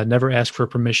lesson. Never ask for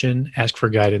permission, ask for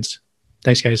guidance.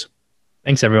 Thanks, guys.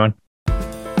 Thanks, everyone.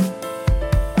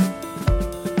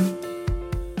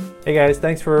 Hey guys,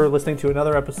 thanks for listening to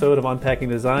another episode of Unpacking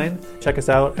Design. Check us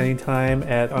out anytime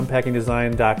at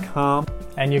unpackingdesign.com.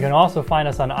 And you can also find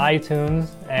us on iTunes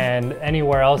and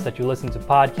anywhere else that you listen to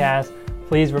podcasts.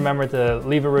 Please remember to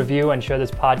leave a review and share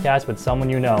this podcast with someone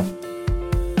you know.